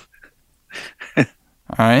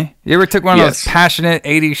 All right. You ever took one of those passionate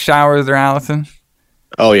 80s showers there, Allison?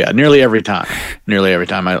 Oh, yeah. Nearly every time.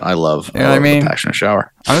 I love the passionate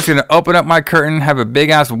shower. I'm just going to open up my curtain, have a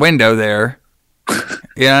big-ass window there.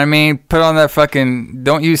 You know what I mean? Put on that fucking...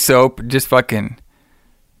 Don't use soap. Just fucking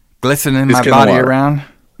glistening my body around.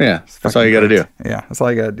 Yeah. That's all you got to do. Yeah. That's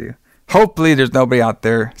all you got to do. Hopefully, there's nobody out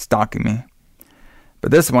there stalking me.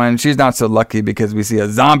 But this one, she's not so lucky because we see a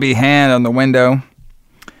zombie hand on the window.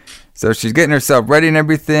 So she's getting herself ready and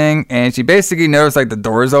everything, and she basically knows like the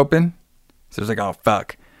door is open. So she's like, oh,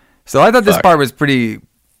 fuck. So I thought this part was pretty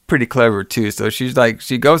clever too. So she's like,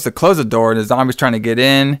 she goes to close the door, and the zombie's trying to get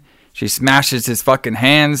in. She smashes his fucking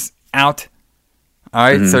hands out. All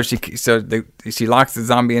right, so she locks the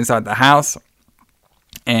zombie inside the house,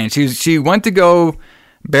 and she went to go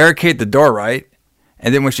barricade the door, right?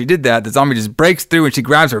 And then when she did that, the zombie just breaks through and she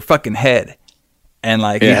grabs her fucking head. And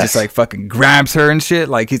like he just like fucking grabs her and shit.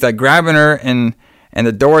 Like he's like grabbing her, and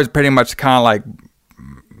the door is pretty much kind of like,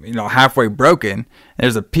 halfway broken. And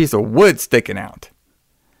there's a piece of wood sticking out.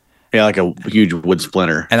 Yeah, like a huge wood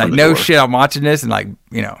splinter. And like, no shit, I'm watching this, and like,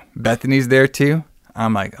 Bethany's there too.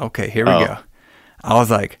 I'm like, okay, here we go. I was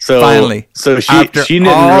like, finally. So she didn't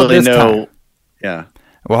really know. Yeah.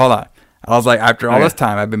 Well, hold on. I was like, after all this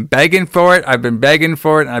time, I've been begging for it. I've been begging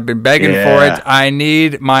for it. I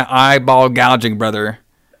need my eyeball gouging, brother.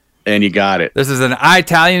 And you got it. This is an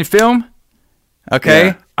Italian film. Okay.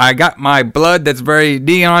 Yeah. I got my blood that's very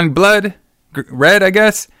neon blood. Red, I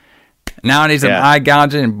guess. Now I need some eye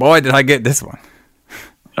gouging. And boy, did I get this one.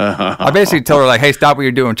 I basically told her, like, hey, stop what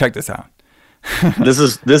you're doing. Check this out.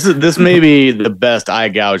 This may be the best eye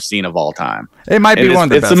gouge scene of all time. It might be one of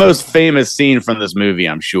the best. It's the most famous scene from this movie,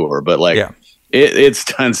 I'm sure. But like, it's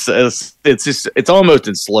done. It's almost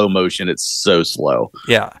in slow motion. It's so slow.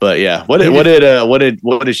 Yeah. But yeah, what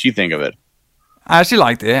did she think of it? She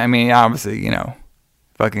liked it. I mean, obviously,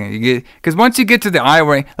 fucking you get, because once you get to the eye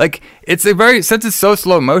ring, like it's since it's so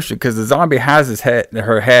slow motion, because the zombie has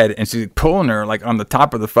her head, and she's pulling her like on the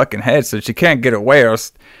top of the fucking head, so she can't get away, or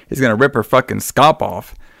else he's gonna rip her fucking scalp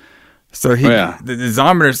off. So the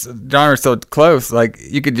zombie is so close, like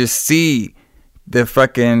you could just see the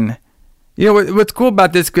fucking. What's cool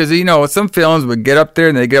about this, because some films would get up there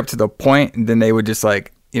and they get up to the point, and then they would just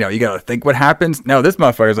like. You gotta think what happens. No, this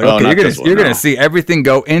motherfucker's like, okay, you're gonna see everything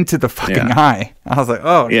go into the fucking eye. I was like,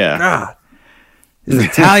 oh god, these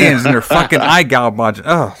Italians and their fucking eye gouge.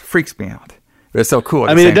 Oh, freaks me out. But it's so cool.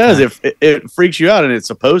 I mean, it does. It freaks you out, and it's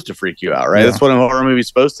supposed to freak you out, right? That's what a horror movie's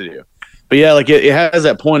supposed to do. But yeah, like it has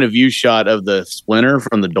that point of view shot of the splinter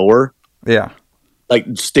from the door. Yeah, like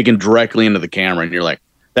sticking directly into the camera, and you're like,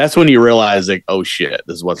 that's when you realize, like, oh shit,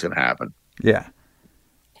 this is what's gonna happen. Yeah.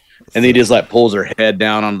 And he just like pulls her head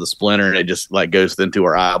down onto the splinter, and it just like goes into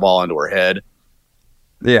her eyeball, into her head.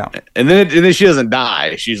 Yeah. And then she doesn't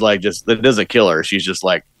die. She's like, it doesn't kill her. She's just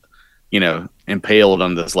like, impaled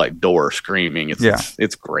on this like door, screaming. It's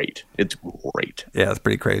great. It's great. Yeah, it's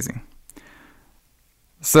pretty crazy.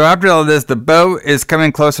 So after all this, the boat is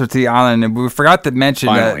coming closer to the island, and we forgot to mention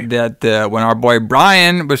that when our boy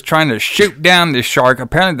Brian was trying to shoot down the shark,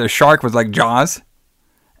 apparently the shark was like Jaws,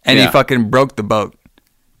 and he fucking broke the boat.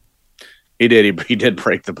 He did. He did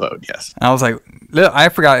break the boat. Yes. And I was like, I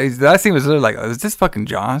forgot. That scene was literally like, is this fucking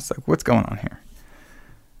Jaws? Like, what's going on here?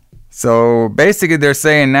 So basically, they're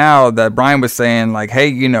saying now that Brian was saying like,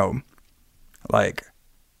 hey, like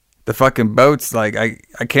the fucking boats, like I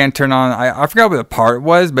can't turn on. I forgot what the part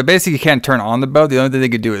was, but basically, you can't turn on the boat. The only thing they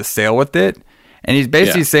could do is sail with it. And he's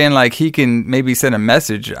basically saying like he can maybe send a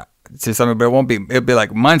message to somebody, but it'll be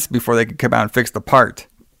like months before they can come out and fix the part.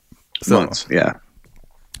 So, months, yeah.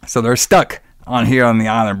 So they're stuck on here on the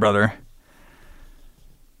island, brother.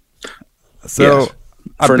 So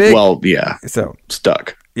So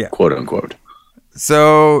stuck, quote unquote.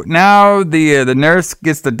 So now the nurse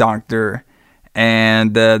gets the doctor,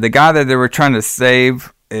 and the guy that they were trying to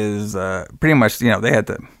save is pretty much they had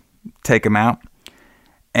to take him out.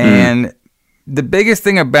 And the biggest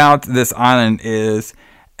thing about this island is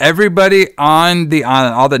everybody on the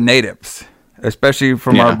island, all the natives, especially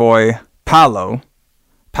from our boy Paolo.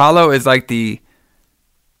 Paolo is like the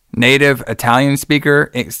native Italian speaker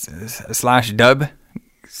 / dub.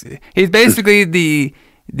 He's basically the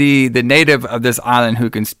native of this island who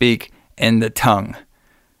can speak in the tongue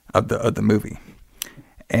of the movie.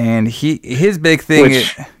 And his big thing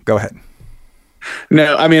is, go ahead.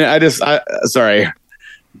 No, I mean sorry.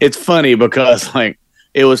 It's funny because like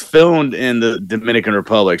it was filmed in the Dominican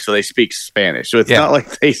Republic, so they speak Spanish. So it's not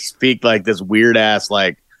like they speak like this weird ass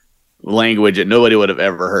like language that nobody would have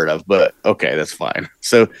ever heard of. But okay, that's fine.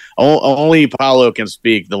 So only Paolo can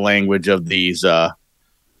speak the language of these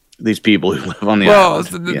people who live on the island.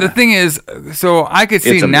 Well, the thing is, so I could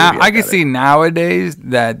see now. I could see nowadays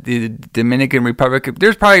that the Dominican Republic,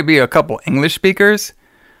 there's probably be a couple English speakers.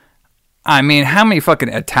 I mean, how many fucking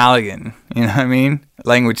Italian,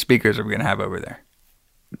 language speakers are we gonna have over there?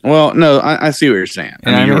 Well, no, I see what you're saying.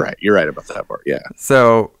 You're right. You're right about that part. Yeah.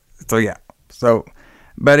 So,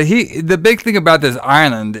 but the big thing about this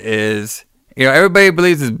island is, everybody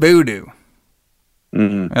believes it's voodoo,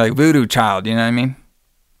 like voodoo child. You know what I mean?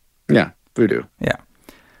 Yeah, voodoo. Yeah.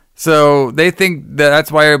 So they think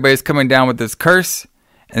that's why everybody's coming down with this curse,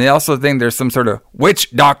 and they also think there's some sort of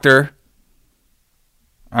witch doctor.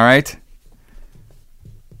 All right.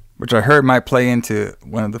 Which I heard might play into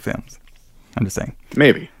one of the films. I'm just saying.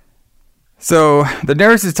 Maybe. So the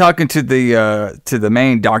nurse is talking to the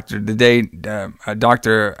main doctor,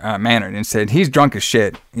 Dr. Mannard, and said he's drunk as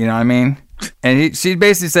shit. You know what I mean? And she's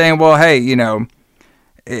basically saying, well, hey,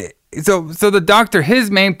 so the doctor,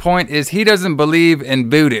 his main point is he doesn't believe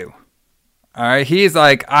in voodoo. All right, he's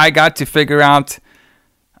like, I got to figure out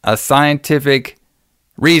a scientific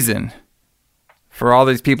reason for all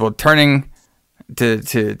these people turning to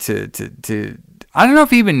I don't know if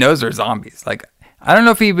he even knows they're zombies. Like, I don't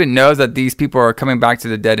know if he even knows that these people are coming back to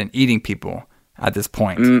the dead and eating people at this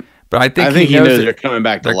point. But I think he knows they're coming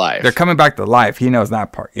back to life. They're coming back to life. He knows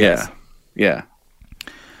that part. Yes. Yeah.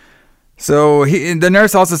 So the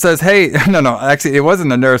nurse also says, hey, no, actually it wasn't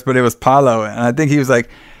the nurse, but it was Paolo. And I think he was like,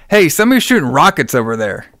 hey, somebody's shooting rockets over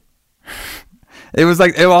there. It was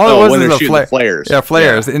like, all it was is a flares. Yeah,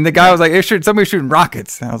 flares. Yeah. And the guy was like, somebody's shooting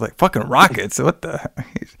rockets. And I was like, fucking rockets? What the?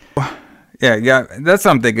 Yeah, that's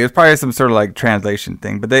something. It's probably some sort of like translation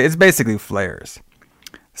thing, but it's basically flares.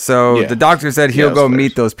 So the doctor said he'll go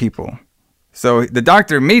meet those people. So the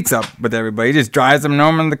doctor meets up with everybody. He just drives them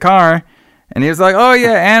normal in the car. And he was like, oh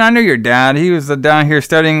yeah, and I knew your dad. He was down here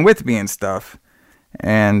studying with me and stuff.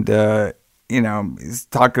 And, he's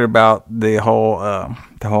talking about the whole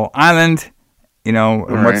island,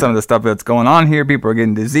 and what some of the stuff that's going on here. People are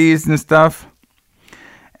getting diseased and stuff.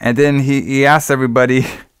 And then he asks everybody,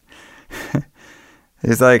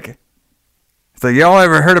 he's like, y'all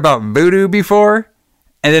ever heard about voodoo before?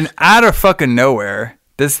 And then out of fucking nowhere,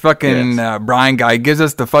 this fucking Brian guy gives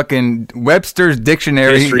us the fucking Webster's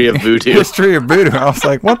Dictionary. History of voodoo. History of voodoo. I was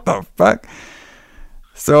like, what the fuck?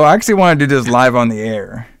 So I actually want to do this live on the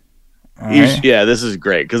air. Right? Yeah, this is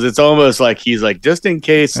great because it's almost like he's like, just in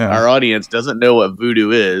case our audience doesn't know what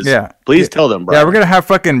voodoo is, please tell them, Brian. Yeah, we're going to have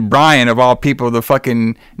fucking Brian, of all people, the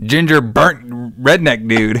fucking ginger burnt redneck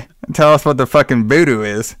dude, tell us what the fucking voodoo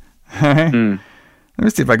is. Let me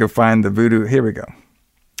see if I can find the voodoo. Here we go.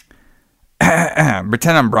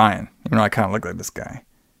 Pretend I'm Brian, even though I kind of look like this guy.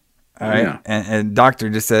 All right. Yeah. And doctor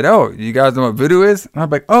just said, oh, you guys know what voodoo is? And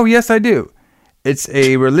I'm like, oh, yes, I do. It's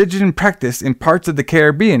a religion practiced in parts of the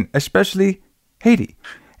Caribbean, especially Haiti,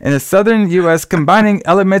 in the southern U.S., combining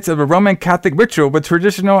elements of a Roman Catholic ritual with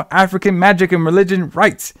traditional African magic and religion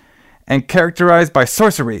rites, and characterized by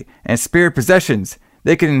sorcery and spirit possessions.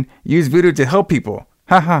 They can use voodoo to help people.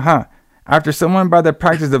 Ha ha ha. After someone by the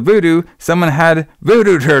practice of voodoo, someone had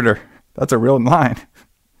voodooed her. That's a real line.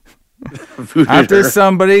 After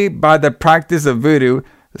somebody by the practice of voodoo,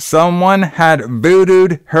 Someone had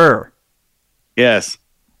voodooed her. Yes.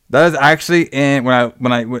 That is actually in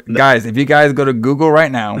guys, if you guys go to Google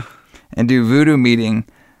right now and do voodoo meeting,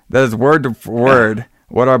 that is word for word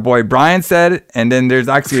what our boy Brian said, and then there's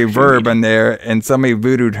actually a verb in there, and somebody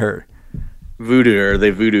voodooed her. Voodooed her.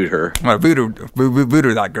 They voodooed her. Well,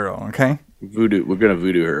 voodoo that girl, okay? Voodoo. We're gonna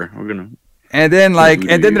voodoo her. And then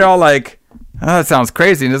they're all like, "Oh, that sounds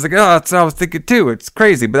crazy." And it's like, "Oh, that's what I was thinking too. It's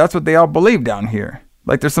crazy," but that's what they all believe down here.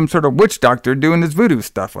 Like there's some sort of witch doctor doing this voodoo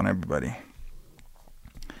stuff on everybody.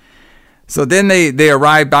 So then they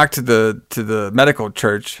arrive back to the medical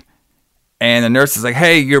church, and the nurse is like,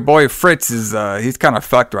 "Hey, your boy Fritz is he's kind of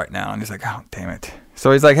fucked right now." And he's like, "Oh, damn it."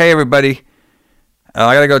 So he's like, "Hey, everybody,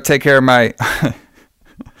 I gotta go take care of my."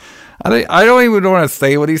 I don't even want to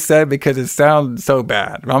say what he said because it sounds so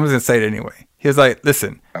bad. But I'm just gonna say it anyway. He was like,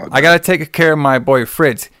 "Listen, I gotta take care of my boy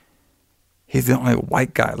Fritz. He's the only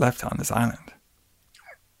white guy left on this island."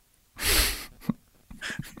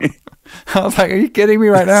 I was like, "Are you kidding me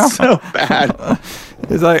right now?" So bad.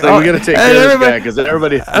 It's like, we gotta take care of this guy because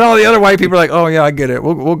everybody and all the other white people are like, "Oh yeah, I get it.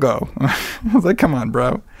 We'll go." I was like, "Come on,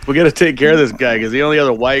 bro. We gotta take care of this guy because the only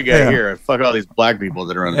other white guy here. Fuck all these black people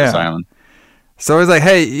that are on this island." So he's like,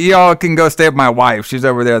 "Hey, y'all can go stay with my wife. She's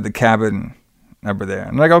over there at the cabin over there."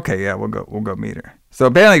 I'm like, "Okay, yeah, we'll go meet her." So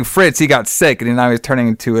apparently Fritz, he got sick and now he's turning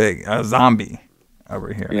into a zombie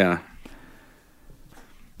over here. Yeah.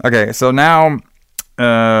 Okay, so now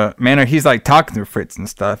Manor, he's like talking to Fritz and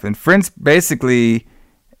stuff, and Fritz basically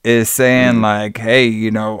is saying like, "Hey,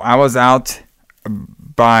 I was just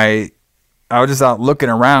out looking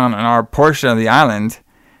around on our portion of the island,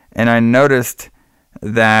 and I noticed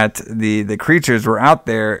that the creatures were out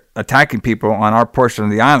there attacking people on our portion of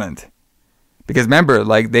the island. Because remember,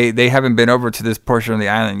 like they haven't been over to this portion of the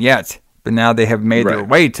island yet, but now they have made their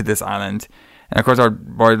way to this island. And of course, our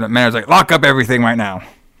boy Manor's like, lock up everything right now."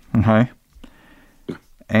 Okay.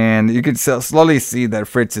 And you can slowly see that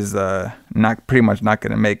Fritz is pretty much not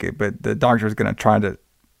going to make it, but the doctor's going to try to,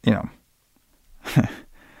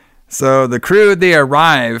 So the crew, they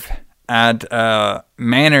arrive at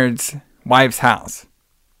Maynard's wife's house.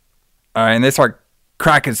 And they start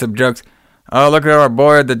cracking some jokes. "Oh, look at our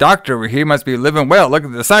boy, the doctor over here. He must be living well. Look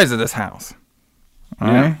at the size of this house. All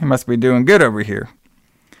right? He must be doing good over here."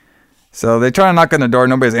 So they try to knock on the door.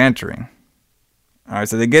 Nobody's answering. All right,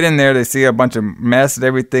 so they get in there. They see a bunch of mess and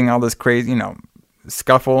everything, all this crazy,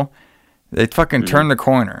 scuffle. They fucking turn the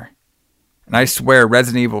corner. And I swear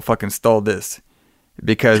Resident Evil fucking stole this.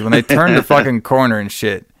 Because when they turn the fucking corner and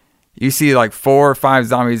shit, you see like 4 or 5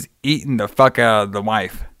 zombies eating the fuck out of the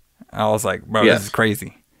wife. I was like, bro, this is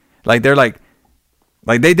crazy. Like, they're like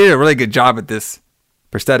they did a really good job at this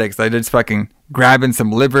prosthetics. They're just fucking grabbing some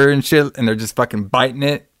liver and shit, and they're just fucking biting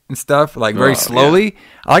it and stuff, like very slowly. Yeah.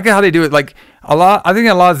 I like how they do it. Like I think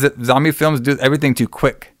a lot of zombie films do everything too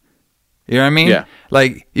quick. You know what I mean? Yeah.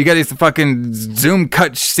 Like, you got these fucking zoom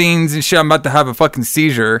cut scenes and shit. I'm about to have a fucking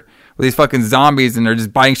seizure with these fucking zombies, and they're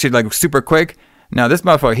just biting shit like super quick. Now, this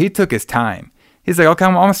motherfucker, he took his time. He's like, okay,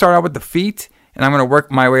 I'm going to start out with the feet, and I'm going to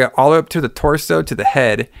work my way all the way up to the torso, to the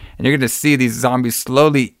head, and you're going to see these zombies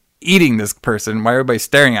slowly eating this person while everybody's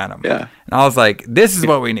staring at him. Yeah. And I was like, this is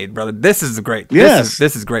what we need, brother. This is great. Yes.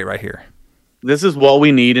 This is great right here. This is what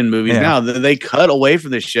we need in movies now. They cut away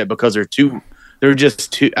from this shit because they're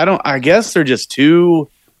just too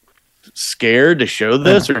scared to show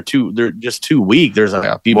this, or they're just too weak. There's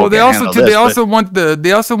people. Well, they also want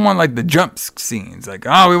like the jump scenes. Like,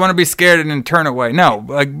 oh, we want to be scared and then turn away. No,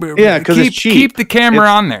 like, because it's cheap. Keep the camera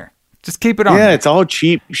on there. Just keep it on. Yeah, it's all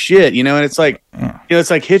cheap shit, and it's like,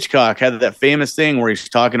 it's like Hitchcock had that famous thing where he's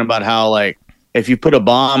talking about how, like, if you put a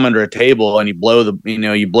bomb under a table and you blow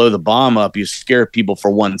the bomb up, you scare people for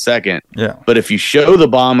 1 second. Yeah. But if you show the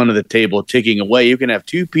bomb under the table ticking away, you can have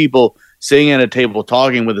 2 people sitting at a table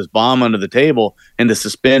talking with this bomb under the table, and the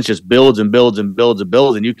suspense just builds and builds and builds and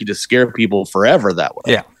builds, and you can just scare people forever that way.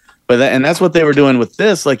 Yeah. But that's what they were doing with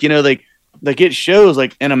this. Like, like it shows,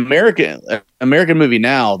 like, an American movie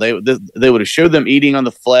now, they would have showed them eating on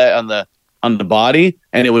the on the body,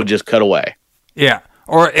 and it would just cut away. Yeah.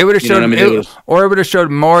 Or it would have showed, or it would have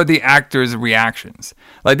showed more of the actors' reactions.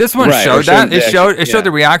 Like, this one showed that it showed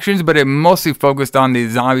the reactions, but it mostly focused on the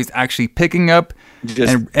zombies actually picking up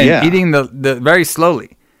and eating the very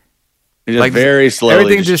slowly, like very slowly,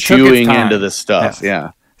 everything just chewing into the stuff.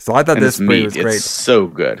 Yeah. So I thought this movie was great. It's so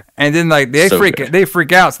good. And then, like, they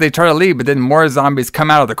freak out, so they try to leave, but then more zombies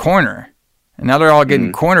come out of the corner, and now they're all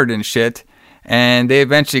getting cornered and shit. And they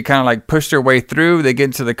eventually kind of like push their way through. They get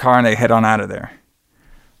into the car and they head on out of there.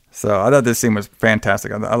 So I thought this scene was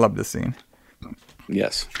fantastic. I love this scene.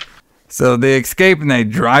 Yes. So they escape and they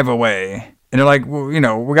drive away. And they're like, well, you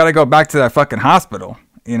know, we got to go back to that fucking hospital.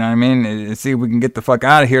 You know what I mean? And see if we can get the fuck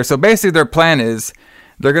out of here. So basically their plan is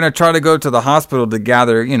they're going to try to go to the hospital to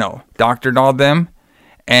gather, you know, Dr. Doll them.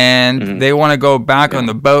 And they want to go back on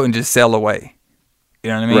the boat and just sail away.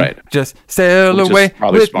 You know what I mean? Right. Just sail away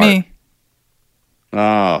with smart. me.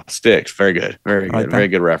 Oh, sticks. Very good. Very good. Very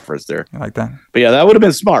good reference there. I like that. But yeah, that would have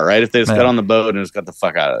been smart, right? If they just got on the boat and just got the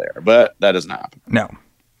fuck out of there. But that doesn't happen. No.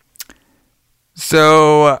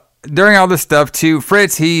 So during all this stuff too,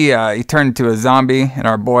 Fritz, he turned into a zombie and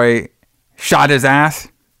our boy shot his ass.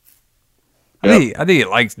 I think he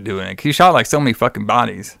likes doing it. He shot like so many fucking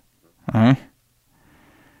bodies. All right.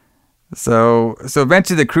 So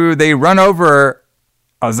eventually the crew, they run over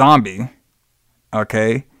a zombie.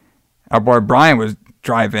 Okay. Our boy Brian was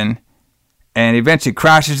driving and eventually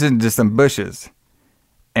crashes into some bushes.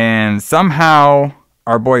 And somehow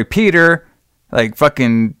our boy Peter like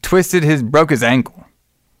fucking broke his ankle.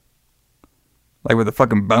 Like with the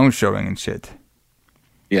fucking bone showing and shit.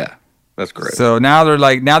 Yeah. That's great. So now they're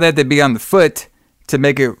like, now they have to be on the foot to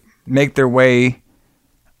make their way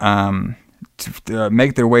to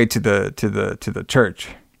the church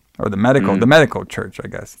or the medical church, I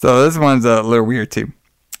guess. So this one's a little weird too.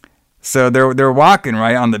 So they're walking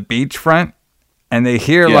right on the beach front, and they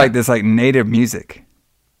hear like this like native music.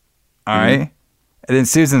 All right, and then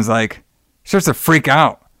Susan's like, she starts to freak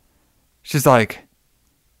out. She's like,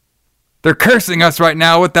 they're cursing us right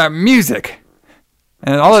now with that music,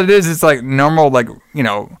 and all it is like normal like you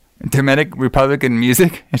know Dominican Republican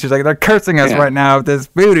music, and she's like, they're cursing us right now with this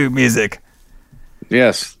voodoo music.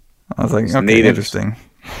 Yes. I was like, it's okay, natives. Interesting.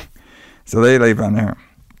 So they leave on there.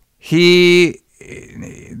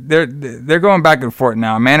 They're going back and forth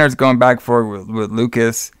now. Manor's going back and forth with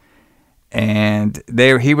Lucas, and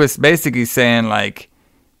he was basically saying like,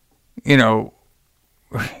 you know,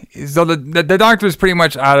 so the doctor's pretty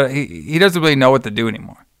much out of. He doesn't really know what to do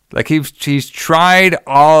anymore. Like he's tried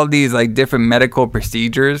all these like different medical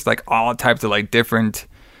procedures, like all types of like different,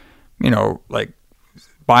 you know, like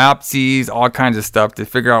biopsies, all kinds of stuff to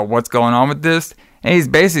figure out what's going on with this. And he's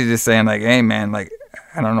basically just saying like, hey man, like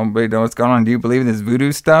I don't know what's going on. Do you believe in this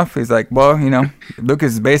voodoo stuff? He's like, well, you know,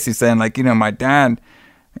 Lucas is basically saying like, you know, my dad,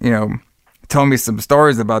 you know, told me some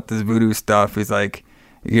stories about this voodoo stuff. He's like,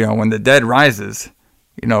 you know, when the dead rises,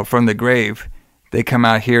 you know, from the grave, they come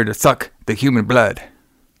out here to suck the human blood.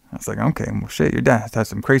 I was like, okay, well shit, your dad has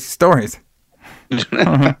some crazy stories.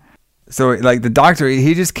 So like the doctor,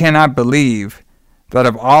 he just cannot believe that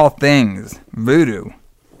of all things, voodoo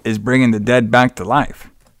is bringing the dead back to life.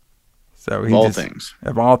 So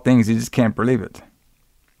of all things, he just can't believe it.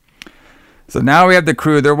 So now we have the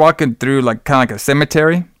crew. They're walking through like kind of like a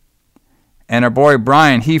cemetery, and our boy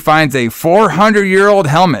Brian, he finds a 400-year-old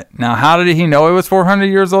helmet. Now, how did he know it was 400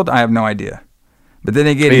 years old? I have no idea. But then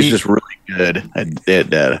again, he's just really good at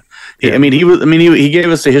that. Yeah. He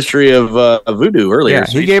gave us a history of voodoo earlier. Yeah,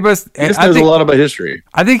 he gave us. He knows a lot about history.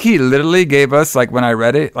 I think he literally gave us, like when I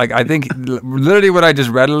read it, like I think literally what I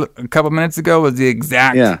just read a couple minutes ago was the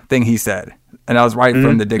exact thing he said, and I was right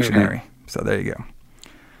from the dictionary. So there you go.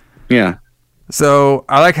 Yeah. So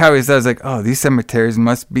I like how he says like, oh, these cemeteries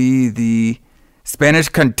must be the Spanish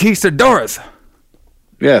conquistadores.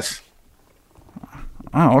 Yes.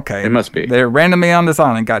 Oh, okay. It must be. They're randomly on this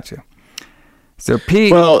island. Gotcha. So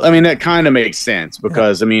Pete. Well, I mean, that kind of makes sense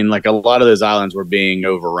because, I mean, like a lot of those islands were being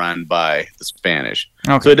overrun by the Spanish.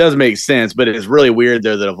 Okay. So it does make sense, but it's really weird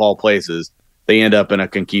there that of all places, they end up in a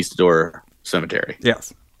conquistador cemetery.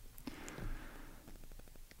 Yes.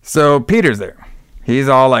 So Peter's there. He's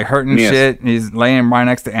all like hurting shit. He's laying right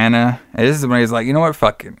next to Anna. And this is when he's like, you know what?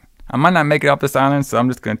 Fuck it. I might not make it off this island, so I'm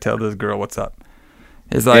just going to tell this girl what's up.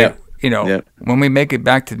 He's like, you know, when we make it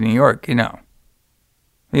back to New York, you know,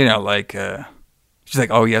 like, she's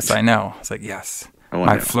like, oh, yes, I know. I was like, yes.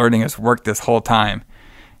 My flirting has worked this whole time.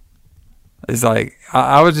 It's like,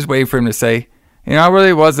 I was just waiting for him to say, you know, I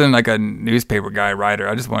really wasn't like a newspaper guy writer.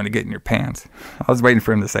 I just wanted to get in your pants. I was waiting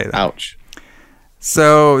for him to say that. Ouch.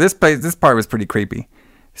 So this part was pretty creepy.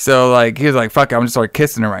 So like, he was like, fuck it, I'm just start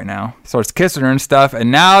kissing her right now. Starts kissing her and stuff.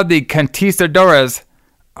 And now the conquistadores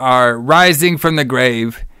are rising from the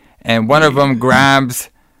grave. And one of them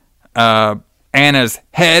grabs Anna's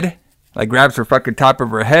head, like grabs her fucking top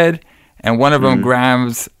of her head, and one of them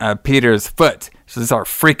grabs Peter's foot. So they start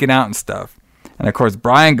freaking out and stuff. And of course,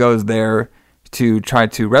 Brian goes there to try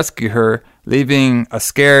to rescue her, leaving a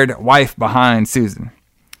scared wife behind, Susan.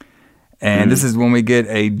 And this is when we get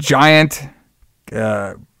a giant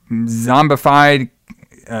zombified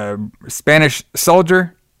Spanish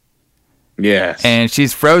soldier. Yes. And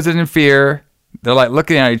she's frozen in fear. They're like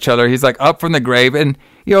looking at each other. He's like up from the grave. And,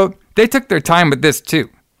 you know, they took their time with this too.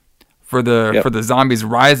 for the zombies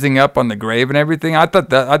rising up on the grave and everything. I thought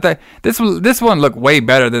this one looked way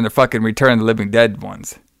better than the fucking Return of the Living Dead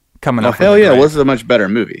ones coming up. Hell yeah, it was a much better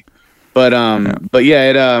movie. But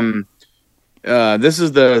this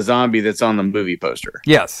is the zombie that's on the movie poster.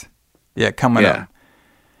 Yes. Yeah, coming up.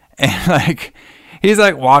 And like he's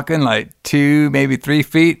like walking like 2, maybe 3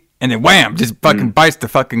 feet, and then wham, just fucking bites the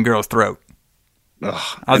fucking girl's throat.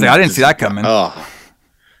 Ugh, I was like, I didn't see that coming. Oh.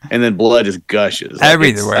 And then blood just gushes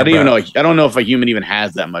everywhere. I don't even know if a human even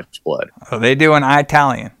has that much blood. Oh, they do in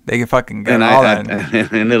Italian. They can fucking get all that.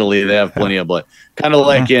 In Italy, they have plenty of blood. Kind of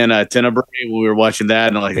like in Tenebrae when we were watching that,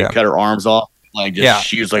 and like they cut her arms off, like just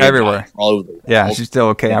shoots like everywhere, all over the walls. She's still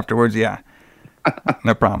okay afterwards. Yeah,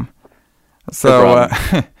 no problem. So,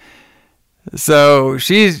 so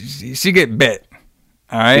she get bit.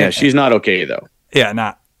 All right. Yeah, she's not okay though. Yeah,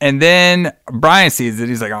 not. And then Brian sees it.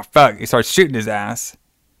 He's like, "Oh fuck!" He starts shooting his ass.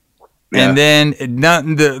 Yeah. And then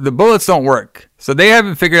the bullets don't work. So they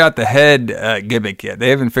haven't figured out the head gimmick yet. They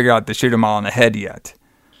haven't figured out to shoot them all in the head yet.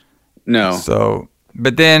 No. So,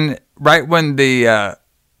 but then right when the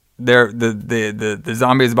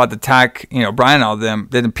zombie is about to attack, Brian and all of them,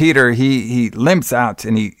 then Peter he limps out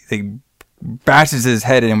and he bashes his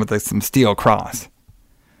head in with like some steel cross.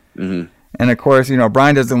 Mm-hmm. And of course,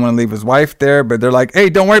 Brian doesn't want to leave his wife there, but they're like, "Hey,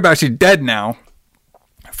 don't worry about it. She's dead now.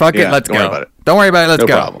 Fuck it, let's go. Don't worry about it. Let's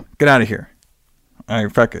go. Problem. Get out of here. All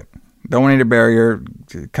right, fuck it. Don't need to bury her.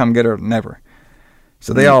 Come get her. Never."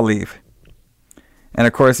 So they all leave. And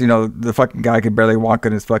of course, the fucking guy could barely walk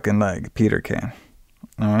on his fucking leg. Peter can.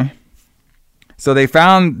 All right. So they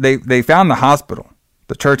found the hospital,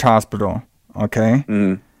 the church hospital. Okay.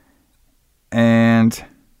 Mm. And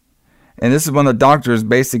this is when the doctors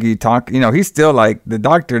basically talk. He's still like, the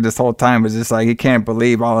doctor this whole time was just like, he can't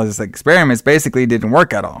believe all his experiments basically didn't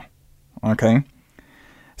work at all. Okay.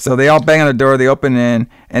 So they all bang on the door, they open in,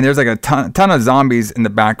 and there's like a ton of zombies in the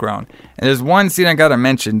background. And there's one scene I gotta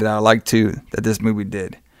mention that I like too, that this movie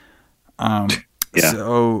did.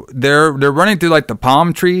 So they're running through like the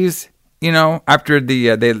palm trees, after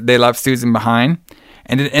they left Susan behind.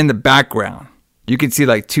 And then in the background, you can see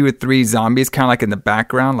like 2 or 3 zombies kind of like in the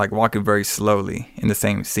background, like walking very slowly in the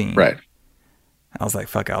same scene. Right. I was like,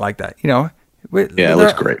 fuck, I like that. Yeah, it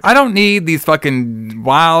looks great. I don't need these fucking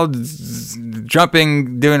wild,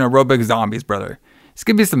 jumping, doing aerobic zombies, brother. It's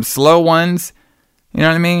going to be some slow ones, you know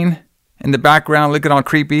what I mean? In the background, looking all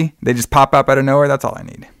creepy. They just pop up out of nowhere. That's all I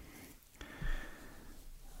need.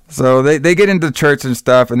 So they get into church and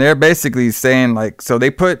stuff, and they're basically saying, like, so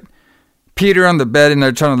they put Peter on the bed, and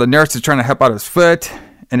the nurse is trying to help out his foot,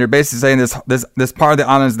 and they're basically saying this part of the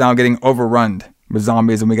island is now getting overrun with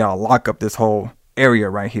zombies, and we got to lock up this whole area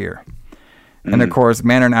right here. And of course,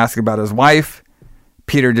 Maynard asks about his wife.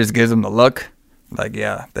 Peter just gives him the look, like,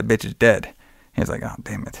 yeah, that bitch is dead. He's like, oh,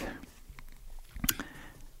 damn it.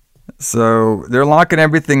 So they're locking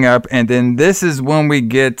everything up, and then this is when we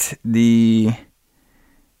get the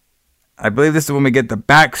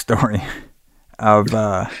backstory of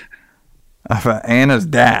Anna's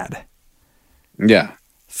dad. Yeah.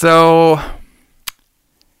 So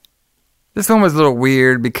this one was a little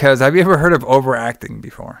weird because have you ever heard of overacting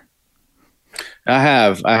before? I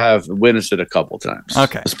have witnessed it a couple times.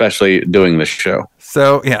 Okay. Especially doing this show.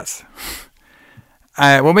 So, yes.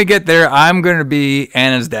 When we get there, I'm going to be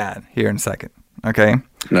Anna's dad here in a second. Okay?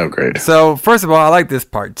 No, great. So, first of all, I like this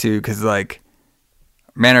part, too, because, like,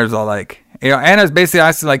 Maynard's all like, Anna's basically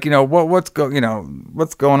asking, like, what's going on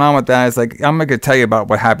with that? It's like, I'm going to tell you about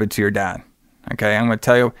what happened to your dad. Okay? I'm going to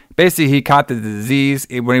tell you. Basically, he caught the disease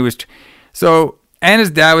when he was... So, Anna's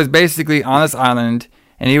dad was basically on this island,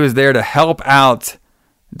 and he was there to help out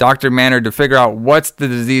Dr. Maynard to figure out what's the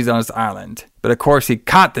disease on this island. But, of course, he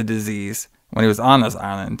caught the disease when he was on this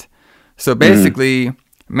island. So, basically,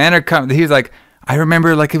 Maynard he's like, I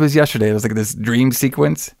remember like it was yesterday. It was like this dream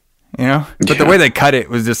sequence, But the way they cut it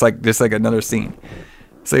was just like another scene.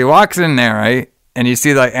 So he walks in there, right? And you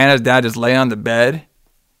see like Anna's dad just lay on the bed.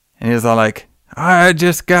 And he's all like, I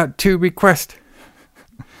just got 2 requests.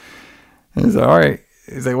 He's like, all right.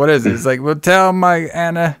 He's like, what is it? He's like, well, tell my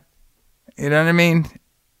Anna, you know what I mean?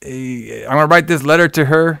 I'm going to write this letter to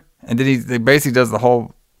her. And then he basically does the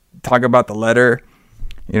whole talk about the letter,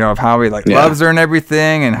 of how he loves her and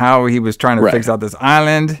everything and how he was trying to fix out this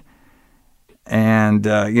island. And,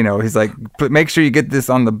 he's like, make sure you get this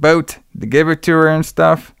on the boat to give it to her and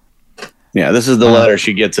stuff. Yeah, this is the letter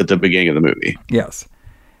she gets at the beginning of the movie. Yes.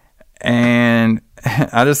 And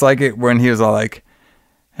I just like it when he was all like,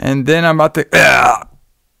 and then I'm about to...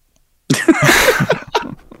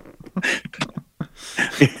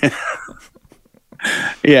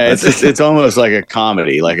 Yeah, it's almost like a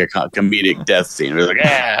comedy, like a comedic death scene. It's like,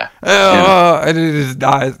 and he just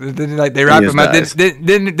dies. Then, like, they wrap him up.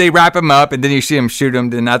 Then they wrap him up, and then you see him shoot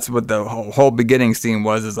him. Then that's what the whole beginning scene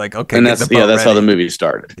was. Is like, okay, and that's how the movie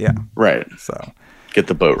started. Yeah, right. So get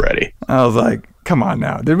the boat ready. I was like, come on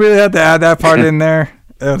now, did we really have to add that part in there?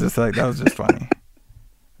 It was just like, that was just funny.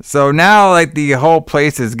 So now, like, the whole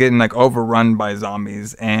place is getting like overrun by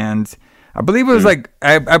zombies, and I believe it was like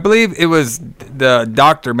I believe it was the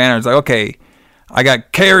doctor man. Was like, okay, I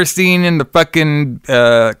got kerosene in the fucking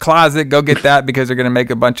closet. Go get that because they're gonna make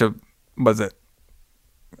a bunch of Molotov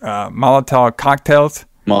cocktails.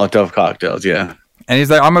 Molotov cocktails, yeah. And he's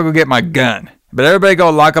like, I'm gonna go get my gun. But everybody go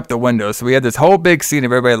lock up the windows. So we had this whole big scene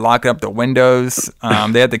of everybody locking up the windows.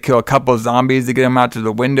 They had to kill a couple of zombies to get them out to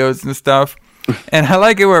the windows and stuff. And I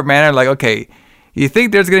like it where man, like, okay, you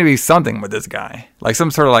think there's going to be something with this guy, like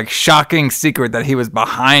some sort of like shocking secret that he was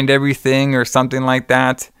behind everything or something like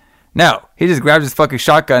that. No, he just grabs his fucking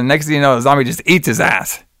shotgun. Next thing you know, the zombie just eats his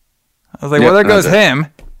ass. I was like, well, there goes him.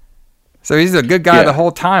 So he's a good guy the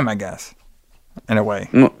whole time, I guess, in a way.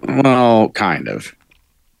 Well, kind of.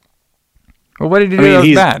 Well, what did he do that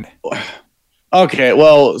was bad? Okay,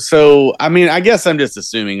 well, so, I mean, I guess I'm just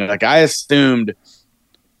assuming. Like, I assumed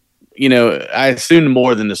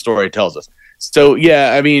more than the story tells us. So,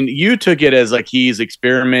 yeah, I mean, you took it as like he's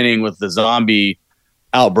experimenting with the zombie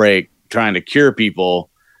outbreak, trying to cure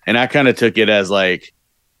people. And I kind of took it as like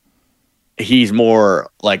he's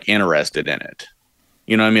more like interested in it.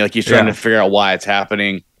 You know what I mean? Like he's trying to figure out why it's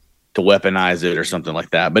happening to weaponize it or something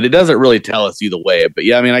like that. But it doesn't really tell us either way. But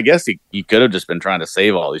yeah, I mean, I guess he could have just been trying to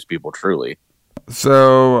save all these people truly.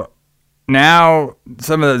 So now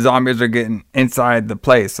some of the zombies are getting inside the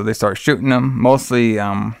place. So they start shooting them. Mostly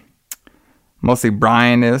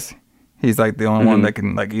Brian is. He's like the only one that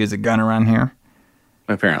can like use a gun around here.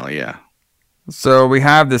 Apparently, yeah. So we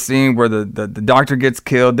have the scene where the doctor gets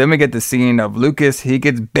killed. Then we get the scene of Lucas. He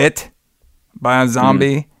gets bit by a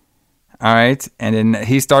zombie. All right. And then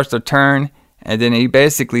he starts to turn. And then he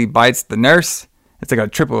basically bites the nurse. It's like a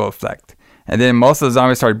triple effect. And then most of the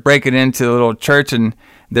zombies start breaking into the little church. And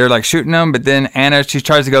they're like shooting them. But then Anna, she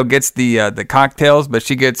tries to go gets the cocktails. But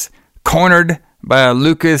she gets cornered by a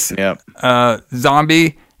Lucas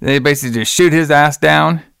zombie. They basically just shoot his ass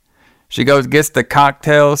down. She goes, gets the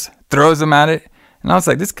cocktails, throws them at it. And I was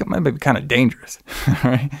like, this might be kind of dangerous.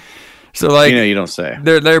 Right? So, like, you don't say.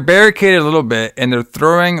 They're barricaded a little bit, and they're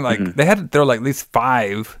throwing, like, they had to throw, like, at least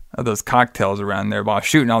 5 of those cocktails around there while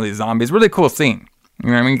shooting all these zombies. Really cool scene. You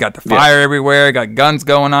know what I mean? Got the fire everywhere, got guns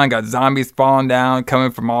going on, got zombies falling down,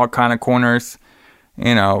 coming from all kind of corners.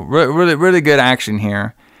 You know, really, really good action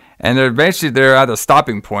here. And they're at a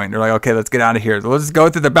stopping point. They're like, okay, let's get out of here. So let's just go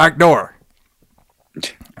through the back door.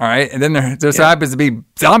 All right. And then there just happens to be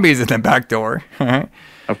zombies in the back door. All right.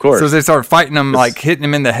 Of course. So they start fighting them, like hitting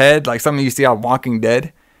them in the head, like something you see on Walking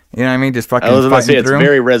Dead. You know what I mean? Just fucking I was about to say, it's through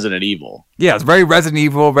very Resident Evil. Yeah, it's very Resident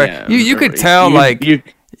Evil. You could tell,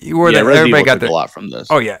 everybody got a lot from this.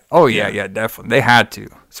 Oh, yeah, definitely. They had to.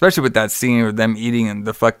 Especially with that scene with them eating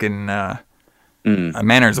the fucking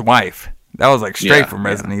Manor's wife. That was like straight from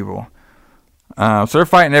Resident Evil. So they're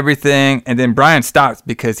fighting everything, and then Brian stops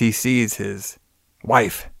because he sees his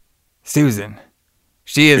wife, Susan.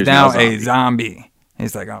 She is now a zombie.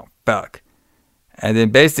 He's like, oh, fuck. And then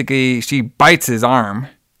basically she bites his arm,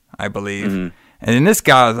 I believe. And then this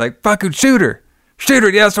guy was like, fucking shoot her. Shoot her.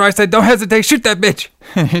 Yeah, that's what I said. Don't hesitate. Shoot that bitch.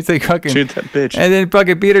 He's like, fucking shoot that bitch. And then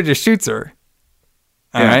fucking Peter just shoots her.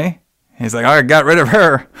 All right. He's like, I got rid of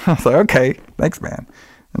her. I was like, okay, thanks, man.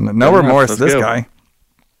 No remorse, this guy.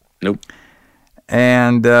 Nope.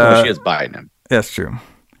 And she is biting him. That's true.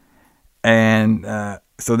 And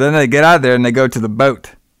so then they get out of there and they go to the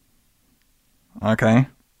boat. Okay.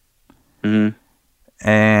 And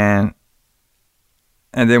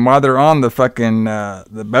then while they're on the fucking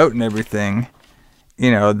the boat and everything,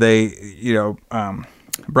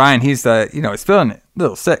 Brian, he's he's feeling a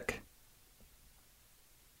little sick.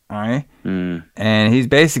 All right. And he's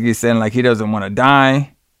basically saying like he doesn't want to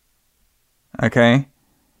die. Okay.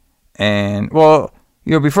 And well,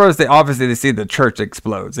 before this, they see the church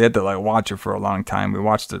explodes. They had to like watch it for a long time. We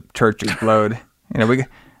watched the church explode.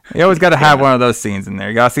 You always got to have one of those scenes in there.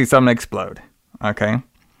 You got to see something explode. Okay.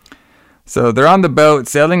 So they're on the boat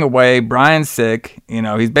sailing away. Brian's sick.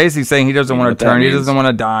 He's basically saying he doesn't want to turn. He doesn't want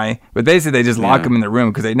to die. But basically they just lock him in the room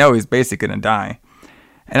because they know he's basically going to die.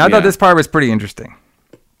 And I thought this part was pretty interesting.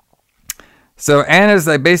 So Anna's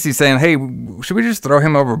like basically saying, hey, should we just throw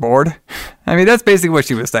him overboard? I mean, that's basically what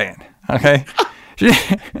she was saying. Okay.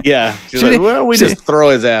 She's like, well, we just throw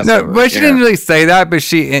his ass over. But she didn't really say that, but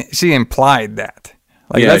she implied that.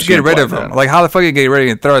 Like, let's get rid of him. Like, how the fuck you get rid of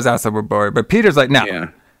him and throw his ass overboard? But Peter's like, no. Yeah.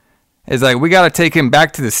 It's like, we got to take him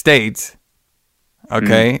back to the States,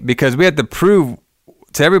 okay? Because we have to prove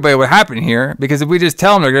to everybody what happened here. Because if we just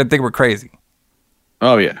tell them, they're going to think we're crazy.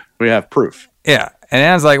 Oh, yeah. We have proof. Yeah. And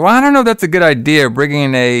Anne's like, well, I don't know if that's a good idea, bringing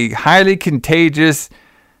in a highly contagious,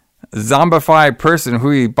 zombified person who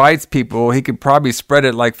he bites people. He could probably spread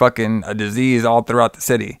it like fucking a disease all throughout the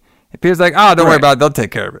city. And Peter's like, oh, don't worry about it. They'll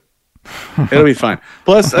take care of it. It'll be fine.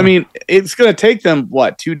 Plus, I mean, it's going to take them,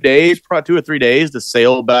 what, 2 days, probably 2 or 3 days to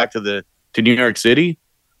sail back to New York City?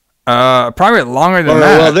 Probably longer than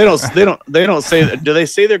that. Well, they don't say. Do they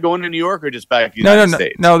say they're going to New York or just back to the United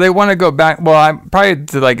States? No, they want to go back. Well, I'm probably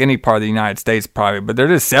to like any part of the United States, probably, but they're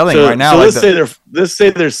just sailing right now. So let's say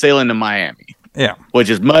they're sailing to Miami. Yeah, which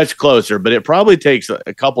is much closer, but it probably takes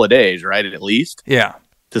a couple of days, right? At least. Yeah.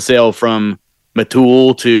 To sail from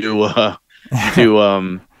Matul to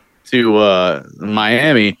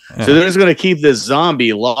Miami. Yeah. So they're just going to keep this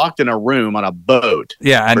zombie locked in a room on a boat.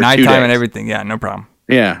 Yeah, at nighttime and everything. Yeah, no problem.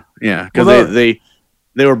 Yeah, because they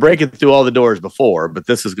were breaking through all the doors before, but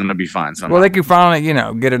this is going to be fine somehow. Well, they can finally,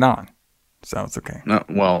 get it on, so it's okay. No,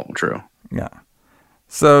 well, true. Yeah.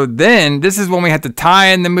 So then, this is when we have to tie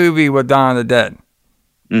in the movie with Dawn of the Dead.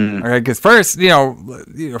 Mm-hmm. Okay, because first,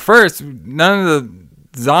 first none of the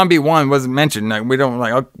Zombie 1 wasn't mentioned. Like, we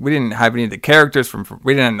didn't have any of the characters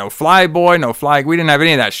we didn't have no Flyboy, no Fly. We didn't have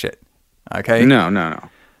any of that shit. Okay. No.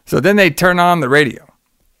 So then they turn on the radio.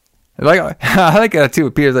 Like, I like that too.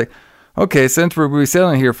 Peter's like, okay, since we're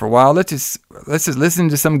sailing here for a while, let's just listen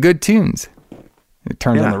to some good tunes. It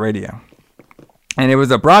turns on the radio, and it was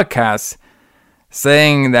a broadcast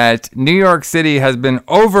saying that New York City has been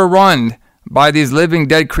overrun by these living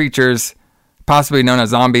dead creatures, possibly known as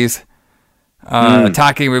zombies,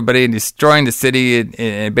 attacking everybody and destroying the city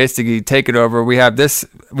and basically take it over. We have this.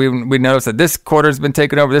 We noticed that this quarter's been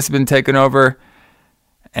taken over. This has been taken over.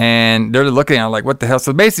 And they're looking at it like, what the hell?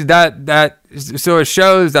 So basically so it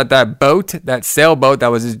shows that boat, that sailboat that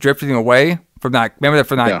was just drifting away from that, remember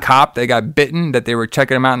from that cop that got bitten, that they were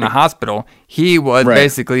checking him out in the hospital. He was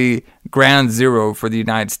basically ground zero for the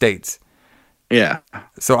United States. Yeah.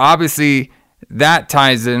 So obviously that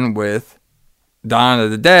ties in with Dawn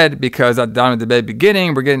of the Dead, because at Dawn of the Dead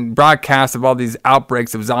beginning, we're getting broadcasts of all these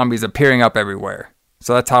outbreaks of zombies appearing up everywhere.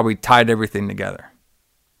 So that's how we tied everything together.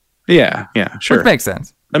 Yeah, sure. Which makes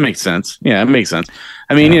sense. That makes sense. Yeah, it makes sense.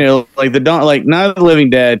 I mean, like Night of the Living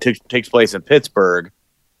Dead takes place in Pittsburgh,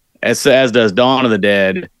 as does Dawn of the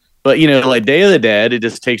Dead. But like Day of the Dead, it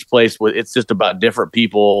just takes place it's just about different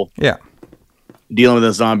people. Yeah. Dealing with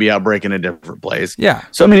a zombie outbreak in a different place. Yeah.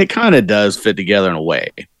 So I mean, it kind of does fit together in a way.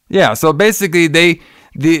 Yeah. So basically, where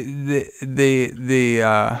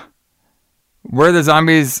the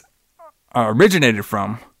zombies originated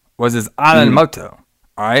from was this island motto.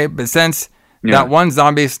 All right, but since that one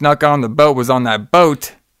zombie snuck on the boat, was on that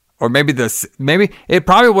boat, or maybe what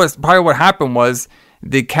happened was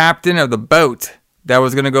the captain of the boat that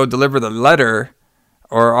was going to go deliver the letter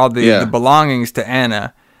or all the belongings to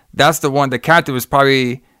Anna. That's the one. The captain was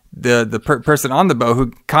probably the person on the boat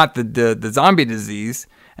who caught the zombie disease.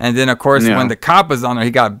 And then, of course, when the cop was on there,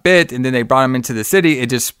 he got bit, and then they brought him into the city. It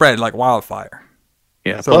just spread like wildfire.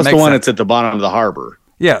 Yeah, so plus the one that's at the bottom of the harbor.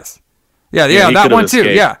 Yes. Yeah, that one too.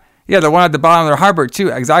 Escaped. Yeah, the one at the bottom of the harbor too.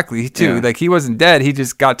 Exactly, too. Yeah. Like, he wasn't dead. He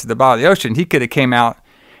just got to the bottom of the ocean. He could have came out,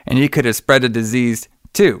 and he could have spread the disease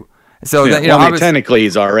too. So technically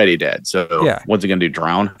he's already dead. So what's he gonna do?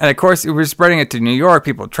 Drown? And of course, we're spreading it to New York.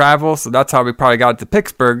 People travel, so that's how we probably got it to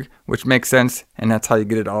Pittsburgh, which makes sense. And that's how you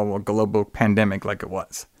get it all a global pandemic like it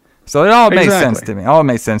was. So it all makes sense to me. All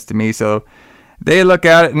makes sense to me. So they look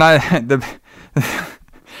at it, and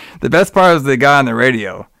the best part was the guy on the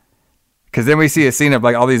radio. Because then we see a scene of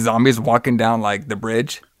like all these zombies walking down like the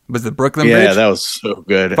bridge. It was the Brooklyn Bridge? Yeah, that was so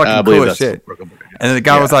good. Fucking I believe cool that's as shit. Brooklyn Bridge. And the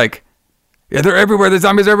guy was like, "Yeah, they're everywhere. The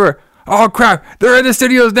zombies are everywhere. Oh crap! They're in the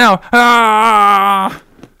studios now. Ah!"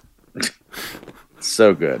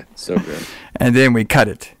 So good. And then we cut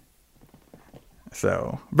it.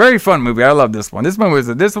 So very fun movie. I love this one. This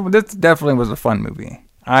definitely was a fun movie.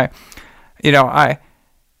 I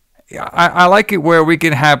like it where we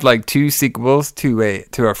can have like 2 sequels to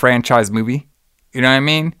a franchise movie. You know what I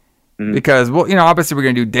mean? Mm-hmm. Because obviously we're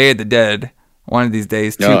gonna do Day of the Dead one of these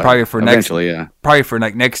days too. Probably for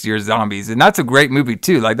like next year's Zombies, and that's a great movie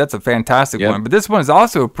too. Like, that's a fantastic one. But this one is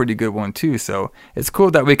also a pretty good one too. So it's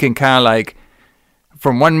cool that we can kind of like,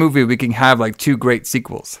 from one movie we can have like 2 great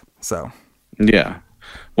sequels. So yeah,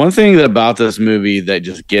 one thing about this movie that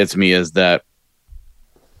just gets me is that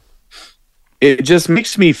it just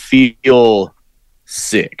makes me feel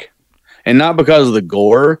sick, and not because of the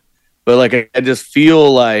gore, But like, I just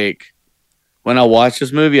feel like when I watch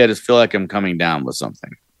this movie, I just feel like I'm coming down with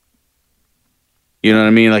something. You know what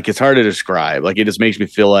I mean? Like, it's hard to describe. Like, it just makes me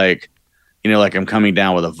feel like, you know, like I'm coming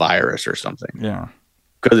down with a virus or something. Yeah.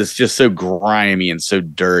 Because it's just so grimy and so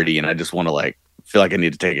dirty, and I just want to like feel like I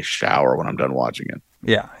need to take a shower when I'm done watching it.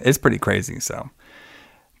 Yeah, it's pretty crazy. So,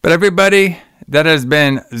 but everybody, that has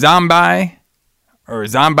been ZOMBI or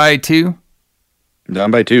ZOMBI 2.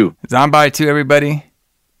 ZOMBI 2. ZOMBI 2, everybody.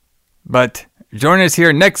 But join us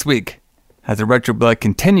here next week as the Retro Blood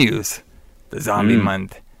continues the zombie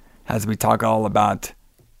month as we talk all about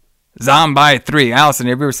ZOMBI 3. Allison,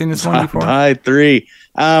 have you ever seen this one before? ZOMBI 3.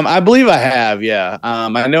 I believe I have, yeah.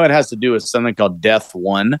 I know it has to do with something called Death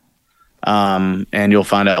 1. And you'll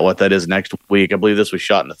find out what that is next week. I believe this was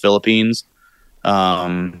shot in the Philippines.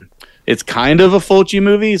 It's kind of a Fulci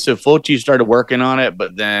movie. So Fulci started working on it,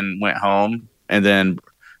 but then went home. And then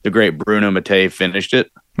the great Bruno Mattei finished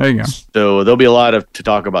it. There you go. So there'll be a lot to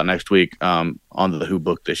talk about next week on the Who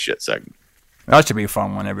Booked This Shit segment. That should be a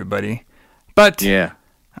fun one, everybody. But yeah,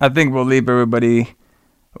 I think we'll leave everybody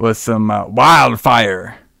with some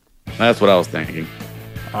wildfire. That's what I was thinking.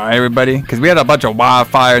 All right, everybody, because we had a bunch of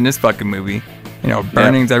wildfire in this fucking movie. You know,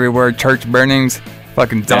 burnings everywhere, church burnings,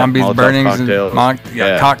 fucking zombies burnings,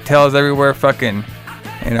 cocktails. Cocktails everywhere, fucking,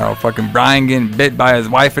 you know, fucking Brian getting bit by his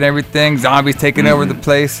wife and everything, zombies taking over the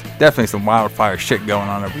place. Definitely some wildfire shit going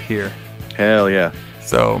on over here. Hell yeah.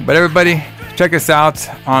 So, but everybody, check us out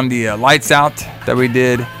on the Lights Out that we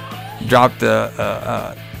did, dropped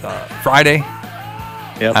Friday.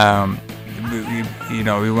 Yep.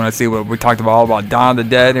 We want to see what we talked about, all about Dawn of the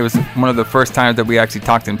Dead. It was one of the first times that we actually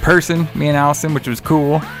talked in person, me and Allison, which was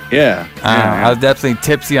cool. Yeah. I was definitely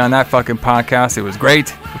tipsy on that fucking podcast. It was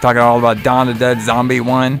great. We're talking all about Dawn of the Dead, Zombie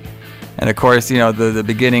 1. And of course, you know, the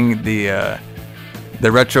beginning, the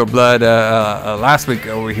Retro Blood last week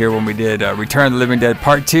over here when we did Return of the Living Dead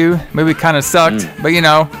Part 2. Movie kind of sucked, but you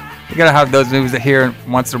know, you gotta have those movies here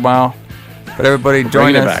once in a while. But everybody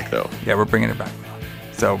join us. Bringing it back, though. Yeah, we're bringing it back.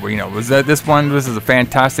 So, you know, this is a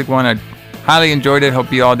fantastic one. I highly enjoyed it.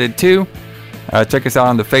 Hope you all did too. Check us out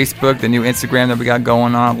on the Facebook, the new Instagram that we got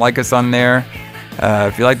going on. Like us on there.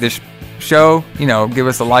 If you like this show, you know, give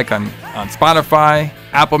us a like on Spotify,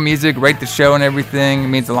 Apple Music, rate the show and everything. It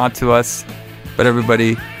means a lot to us. But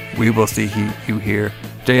everybody, we will see you here.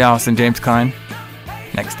 Jay Allison, James Kline,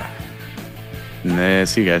 next time.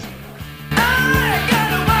 See you guys.